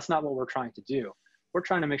 That's not what we're trying to do. We're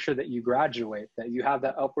trying to make sure that you graduate, that you have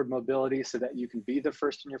that upward mobility so that you can be the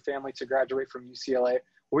first in your family to graduate from UCLA,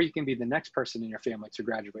 or you can be the next person in your family to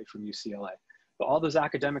graduate from UCLA. But all those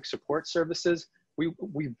academic support services,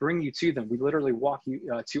 we bring you to them. We literally walk you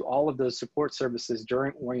to all of those support services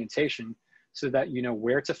during orientation so that you know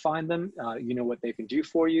where to find them, you know what they can do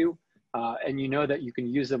for you, and you know that you can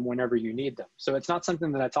use them whenever you need them. So it's not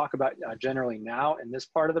something that I talk about generally now in this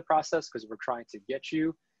part of the process because we're trying to get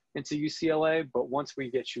you into UCLA, but once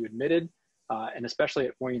we get you admitted, and especially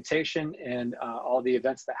at orientation and all the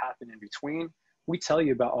events that happen in between, we tell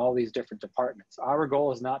you about all these different departments. Our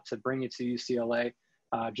goal is not to bring you to UCLA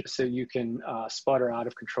just so you can sputter out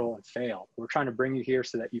of control and fail. We're trying to bring you here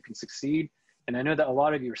so that you can succeed. And I know that a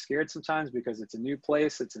lot of you are scared sometimes because it's a new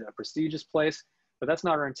place, it's a prestigious place, but that's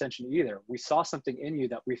not our intention either. We saw something in you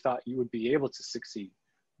that we thought you would be able to succeed.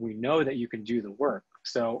 We know that you can do the work.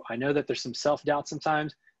 So I know that there's some self-doubt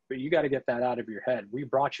sometimes, but you got to get that out of your head. We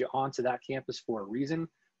brought you onto that campus for a reason.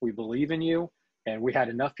 We believe in you, and we had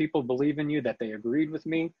enough people believe in you that they agreed with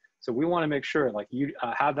me. So we want to make sure like you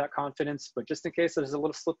have that confidence, but just in case there's a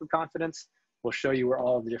little slip of confidence, we'll show you where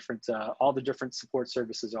all the different support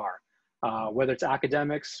services are, whether it's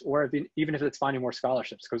academics or even if it's finding more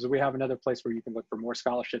scholarships, because we have another place where you can look for more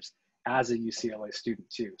scholarships as a UCLA student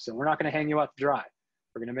too. So we're not going to hang you out to dry.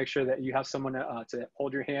 We're going to make sure that you have someone to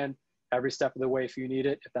hold your hand every step of the way if you need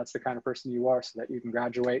it, if that's the kind of person you are, so that you can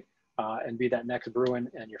graduate and be that next Bruin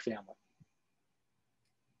and your family.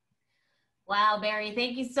 Wow, Barry,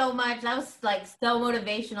 thank you so much. That was like so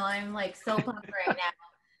motivational. I'm like so pumped right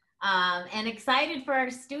now. And excited for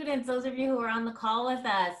our students, those of you who are on the call with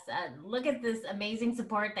us. Look at this amazing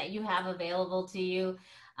support that you have available to you.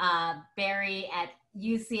 Barry at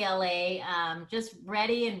UCLA, just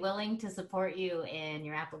ready and willing to support you in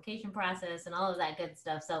your application process and all of that good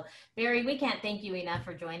stuff. So Barry, we can't thank you enough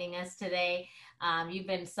for joining us today. You've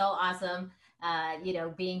been so awesome,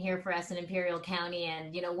 being here for us in Imperial County,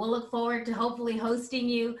 and, we'll look forward to hopefully hosting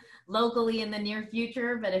you locally in the near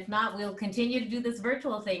future. But if not, we'll continue to do this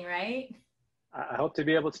virtual thing, right? I hope to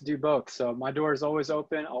be able to do both. So my door is always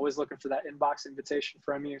open, always looking for that inbox invitation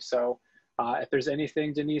from you. So if there's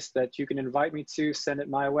anything, Denise, that you can invite me to, send it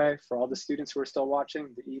my way. For all the students who are still watching,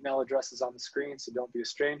 the email address is on the screen, so don't be a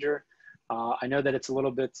stranger. I know that it's a little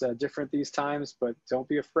bit different these times, but don't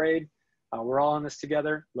be afraid. We're all in this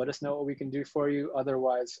together. Let us know what we can do for you.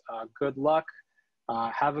 Otherwise, good luck.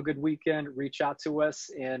 Have a good weekend. Reach out to us,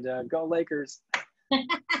 and go Lakers.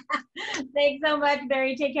 Thanks so much,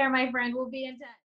 Barry. Take care, my friend. We'll be in touch.